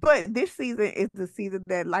 but this season is the season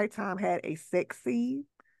that Lifetime had a sex scene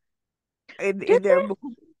in Did their they? movie.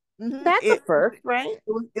 Mhm. That's a first, right?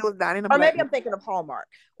 It was not in a Or black maybe I'm movie. thinking of Hallmark.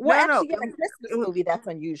 Well, No, no, actually, in a Christmas it was movie, that's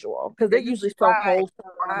unusual because they're it was usually so right, wholesome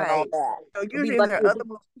and all right. that. So You'll be usually in lucky their to other just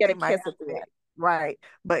movies get they a might kiss have at the sex, end. right?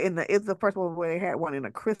 But it's the first one where they had one in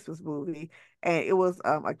a Christmas movie, and it was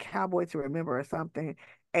a Cowboy to Remember or something,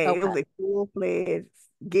 and it was Okay. a full-fledged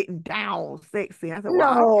getting down sex scene. I said,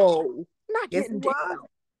 "Wow, No, not yes, it getting down. was."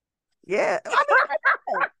 Yeah, I mean,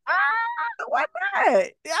 why not? Why not?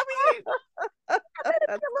 I mean, I let it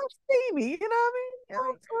That's be a little steamy, you know what I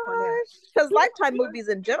mean? Come on now. because You Lifetime know, movies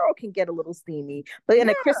in general can get a little steamy, but in a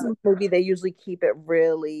yeah, Christmas movie, they usually keep it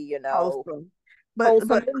really, wholesome. wholesome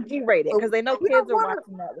But and G-rated but because they know we kids don't are want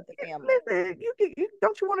watching that with the to family. listen.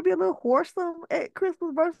 Don't you want to be a little wholesome at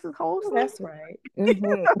Christmas versus Oh, wholesome? that's right.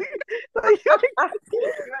 Hmm. So you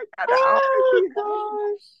ain't got to always Oh be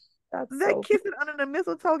gosh, that's that so. kissing under the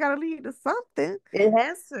mistletoe got to lead to something. It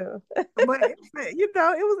has to. But it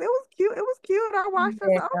was cute. It was cute. I watched. I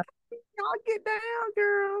said, Yeah, okay, y'all get down,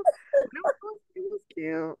 girl. But it was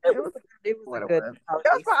cute. it It was was it was a what it good was. holiday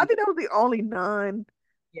I season. think that was the only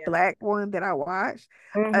Yeah. non-black one that I watched.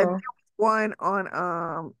 There Hmm. was one on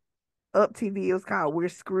Up TV. It was called We're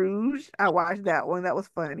Scrooge. I watched that one. That was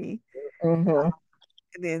funny. Hmm.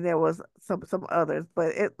 And then there was some others, but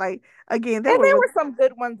it like again they And were there really were some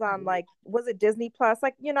good ones on like was it Disney Plus?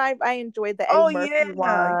 Like I enjoyed the Eddie oh Murphy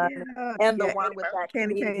one and the yeah one Eddie with Murphy, that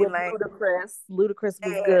Candy comedian Cane with Lane. Ludacris. Ludacris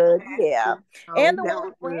was Yeah, good, yeah, oh, and the that one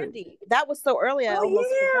was with good. Brandy. That was so early I Oh almost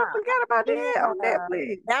yeah, I forgot. forgot about that on Yeah,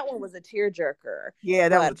 Netflix. that one was a tearjerker, Yeah,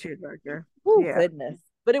 that was but a tearjerker. oh Yeah, goodness.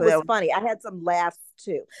 But it but that was was funny. I had some laughs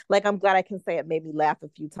too. Like I'm glad I can say it made me laugh a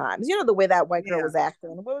few times. You know the way that white girl yeah was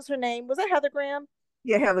acting. What was her name? Was that Heather Graham?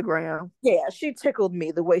 yeah Heather Graham. Yeah, she tickled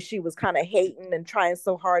me the way she was kind of hating and trying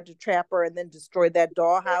so hard to trap her and then destroyed that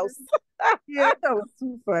dollhouse Yeah, that was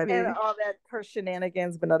too and funny. all that her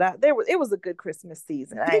shenanigans. But no, that there was it was a good Christmas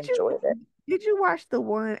season. I Did you enjoyed it. did you watch the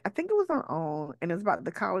one? I think it was on OWN, and it's about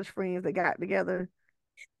the college friends that got together.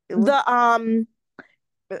 It was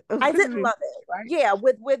The I Christmas didn't Eve, love it. right? Yeah,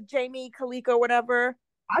 with Jamie Kalika or whatever.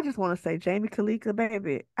 I just want to say, Jamie Kalika,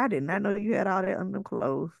 baby, I did not know you had all that on them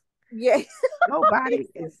clothes. Yeah, he's Nobody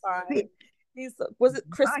so is sick. fine. Was it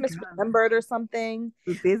My Christmas God, Remembered or something?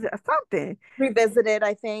 visit something. Revisited,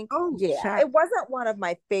 I think. Oh, Yeah, child. it wasn't one of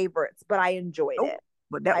my favorites, but I enjoyed Nope. it.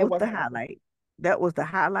 But that I was the wasn't. highlight. That was the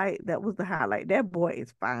highlight. That was the highlight. That boy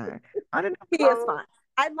is fine. Under the He is clothes, fine.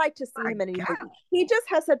 I'd like to see my him in a new God. movie. He just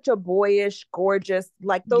has such a boyish, gorgeous,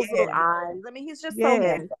 like those little Yes. eyes. I mean, he's just so Yes.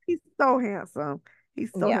 handsome. He's so handsome.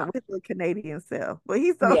 He's so Yeah, handsome with the Canadian self. But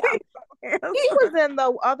he's so, yeah. he's so He handsome. was in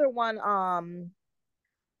the other one,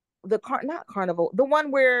 the not Carnival, the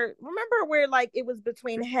one where remember where like it was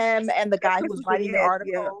between him and the Yeah, guy who was Christmas Eve. writing the Yes.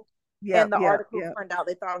 Yeah. article, Yeah. and the Yeah. article Yeah. turned out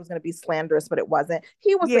they thought it was going to be slanderous, but it wasn't.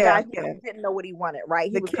 He was the Yeah. guy who Yeah. didn't know what he wanted,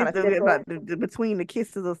 right? He The was kind kiss of fickle. about between the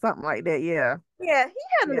kisses or something like that. Yeah. Yeah, he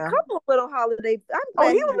had a Yeah. couple of little holidays. I'm Oh,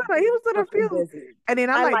 glad he was he was in a keeping few. busy. And then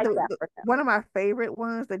I I like like that for one of my favorite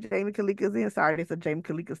ones that Jamie Kalika's in. Sorry, it's a Jamie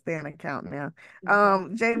Kalika Stan account now.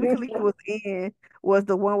 Jamie Kalika him. was in was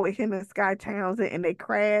the one with him and Sky Townsend, and they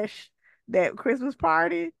crashed that Christmas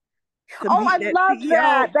party to Oh, I meet that love CEO.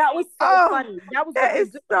 that. That was so Oh, funny. That was like that the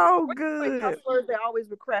is different so what like good. hustlers. They always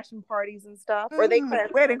were crashing parties and stuff, or they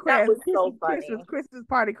crashed. Wedding That crash, was so funny. Christmas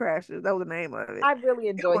party crashes. That was the name of it. I really It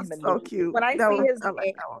enjoy was him in so movies. cute. When I That see was his I like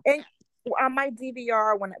name that one. and on my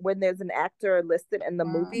DVR, when there's an actor listed in the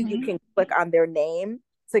movie, you Hmm. can click on their name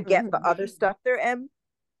to get the Hmm. other stuff they're in.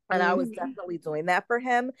 And I was Hmm. definitely doing that for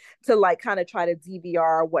him to like kind of try to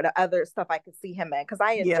DVR what other stuff I could see him in because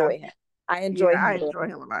I Yeah. enjoy him. I Yeah, enjoy I him very enjoy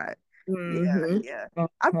him a lot. Yeah, much. yeah.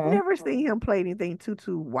 I've Hmm. never seen him play anything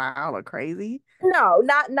too wild or crazy. No,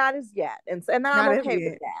 not as yet, and then I'm Not as okay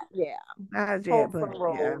with yet. that. Yeah, Not as yet, but wholesome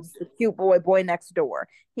yeah. roles. The cute boy next door.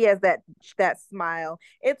 He has that smile.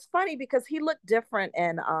 It's funny because he looked different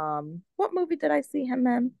in what movie did I see him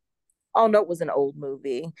in? Oh no, it was an old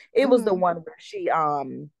movie. It was the Hmm. one where she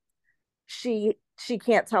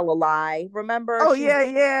can't tell a lie. Remember, Oh she's yeah,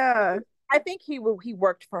 yeah. I think he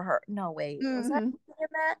worked for her. No, wait, was that Hmm. in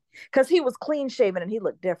that? Because he was clean shaven and he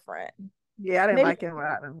looked different. Yeah, I didn't Maybe like him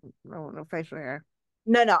without no facial hair.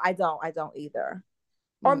 no, I don't either.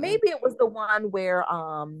 Or Mm-mm. maybe it was the one where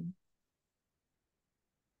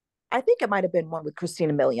I think it might have been one with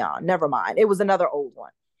Christina Milian. Never mind. It was another old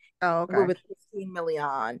one. Oh, We're okay. with Christine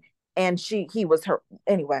Milian, and he was her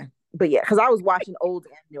anyway. But yeah, because I was watching old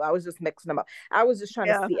and new. I was just mixing them up. I was just trying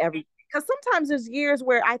to Yeah. see every because sometimes there's years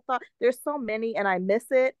where I thought there's so many and I miss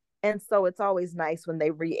it. And so it's always nice when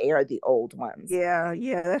they re-air the old ones. Yeah,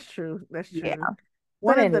 yeah, that's true. That's Yeah. true.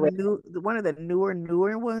 But anyway. One of the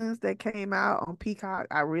newer ones that came out on Peacock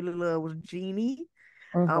I really love was Genie,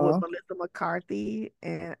 with Mm-hmm. Melissa McCarthy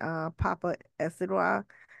and Papa Essedwa. Um,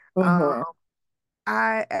 Mm-hmm.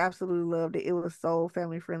 I absolutely loved it. It was so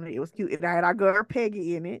family friendly. It was cute. It had our girl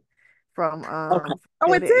Peggy in it from Okay.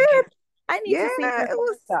 Oh, it Gilded Age. did. I need Yeah, to see some it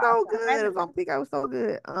was stuff. so good. It was on Peacock. It was so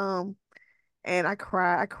good. And I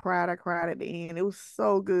cried at the end. It was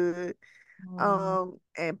so good.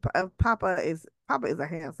 And Papa is a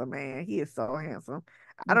handsome man. He is so handsome.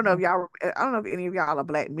 Mm-hmm. I don't know if any of y'all are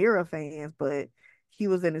Black Mirror fans, but he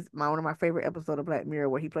was in one of my favorite episodes of Black Mirror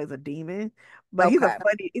where he plays a demon. But Okay.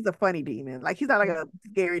 he's a funny demon. Like he's not like a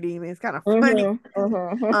scary demon. It's kind of funny. Mm-hmm.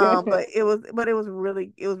 Mm-hmm. But it was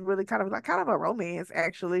really kind of a romance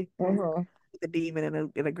actually, Mm-hmm. with a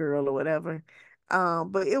demon and a girl or whatever.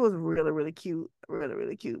 But it was really, really cute, really,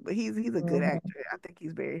 really cute. But he's a good Mm-hmm. actor. I think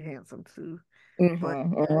he's very handsome too. But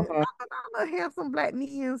Mm-hmm. Mm-hmm. all the handsome Black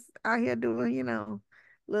men out here doing,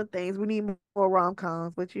 little things. We need more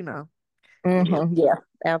rom-coms, but it is. Mm-hmm. Yeah,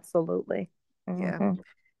 absolutely. Yeah. Mm-hmm.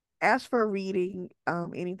 As for reading,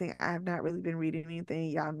 anything, I have not really been reading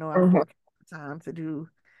anything. Y'all know I'm Mm-hmm. working all the time to do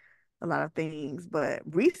a lot of things. But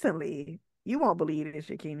recently, you won't believe it,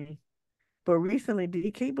 Shakini. But recently,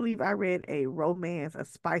 can you believe I read a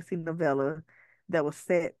spicy novella that was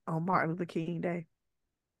set on Martin Luther King Day?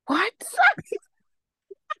 What?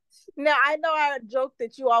 Now I know I joke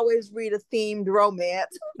that you always read a themed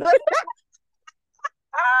romance, but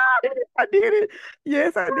I did it.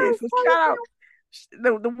 Yes, I did. So shout out.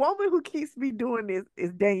 The woman who keeps me doing this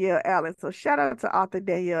is Danielle Allen. So shout out to author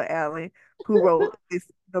Danielle Allen who wrote this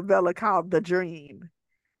novella called The Dream.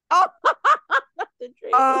 oh, the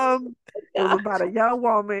dream. Um, Oh it was God. about a young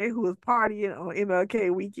woman who was partying on MLK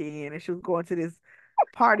weekend, and she was going to this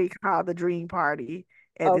party called the Dream Party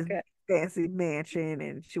at this Okay. fancy mansion,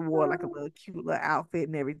 and she wore like a little cute little outfit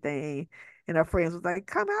and everything. And her friends was like,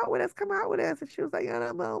 come out with us," and she was like, "I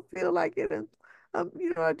don't feel like it." And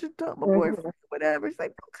I just dumped my Mhm. boyfriend, whatever. She's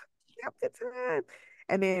like, "No, come have a good time."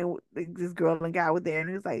 And then this girl and guy were there, and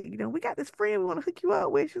it was like, we got this friend we want to hook you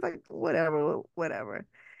up with. She's like, whatever, whatever.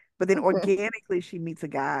 But then organically, she meets a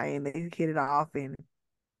guy, and they hit it off, and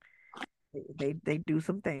they do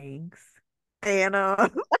some things. And come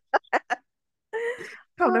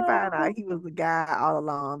to find out, he was the guy all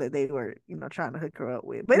along that they were, trying to hook her up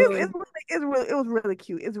with. But it was really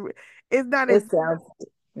cute. It's not as It sounds.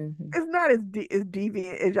 Mhm. it's not as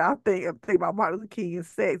deviant as y'all think about Martin Luther King and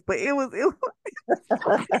sex, but it was.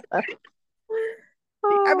 I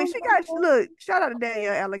mean, Oh, she got look. Shout out to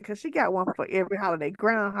Danielle Allen because she got one for every holiday: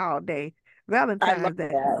 Groundhog Day, I love Valentine's Day,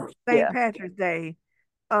 that. St. Yeah, Patrick's Day,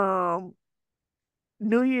 um,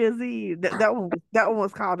 New Year's Eve. That one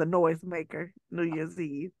was called the Noise Maker. New Year's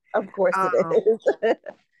Eve. of course it Um, is.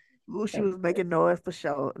 ooh, she was making noise for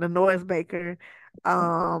sure. The Noise Maker.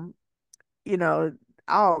 Um, you know,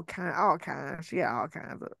 all kinds. She had all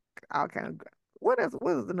kinds. What else?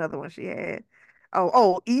 What was another one she had?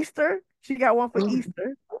 Easter. She got one for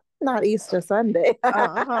Easter. Not Easter Sunday.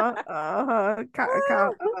 Uh-huh. Uh-huh.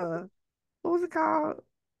 What was it called?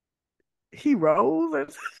 Heroes or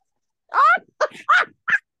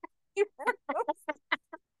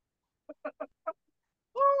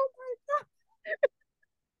oh my God.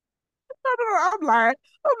 No, I'm lying.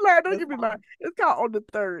 I'm lying. Don't It's get me lying. fine. It's called on the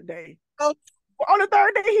third day. Oh, On the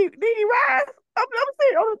third day, he rise. I'm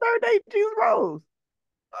saying on the third day, Jesus rose.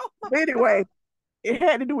 oh But my God. anyway, it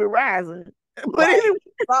had to do with rising. But Right. anyway,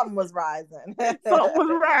 Something was rising. something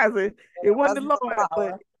was rising. And It it wasn't the wasn't the Lord, but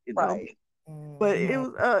power. you know, Right. but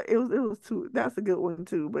Mhm. it was too. That's a good one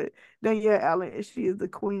too. But Danielle Allen, she is the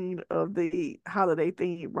queen of the holiday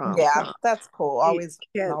themed rom Yeah, com. that's cool. Always,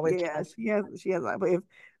 always fun. She has like. But if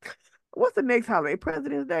what's the next holiday?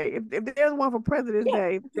 President's Day. If there's one for President's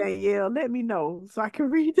Day, Danielle, let me know so I can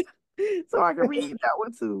read. So I can read that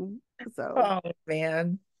one too. So Oh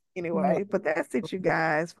man. anyway, but that's it, you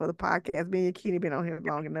guys, for the podcast. Me and Kenny been on here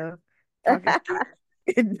long enough, talking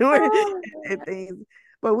shit and doing and things.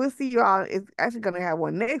 But we'll see you all. It's actually gonna have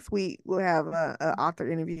one next week. We'll have a author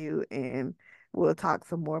interview and we'll talk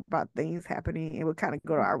some more about things happening and we'll kind of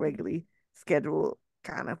go to our regularly scheduled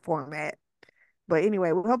kind of format. But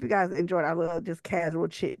anyway, we hope you guys enjoyed our little just casual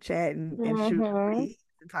chit chat and shoot the Mhm. breeze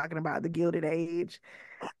and talking about the Gilded Age.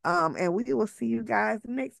 And we will see you guys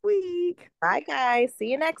next week. Bye, guys.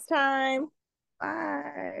 See you next time.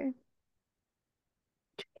 Bye.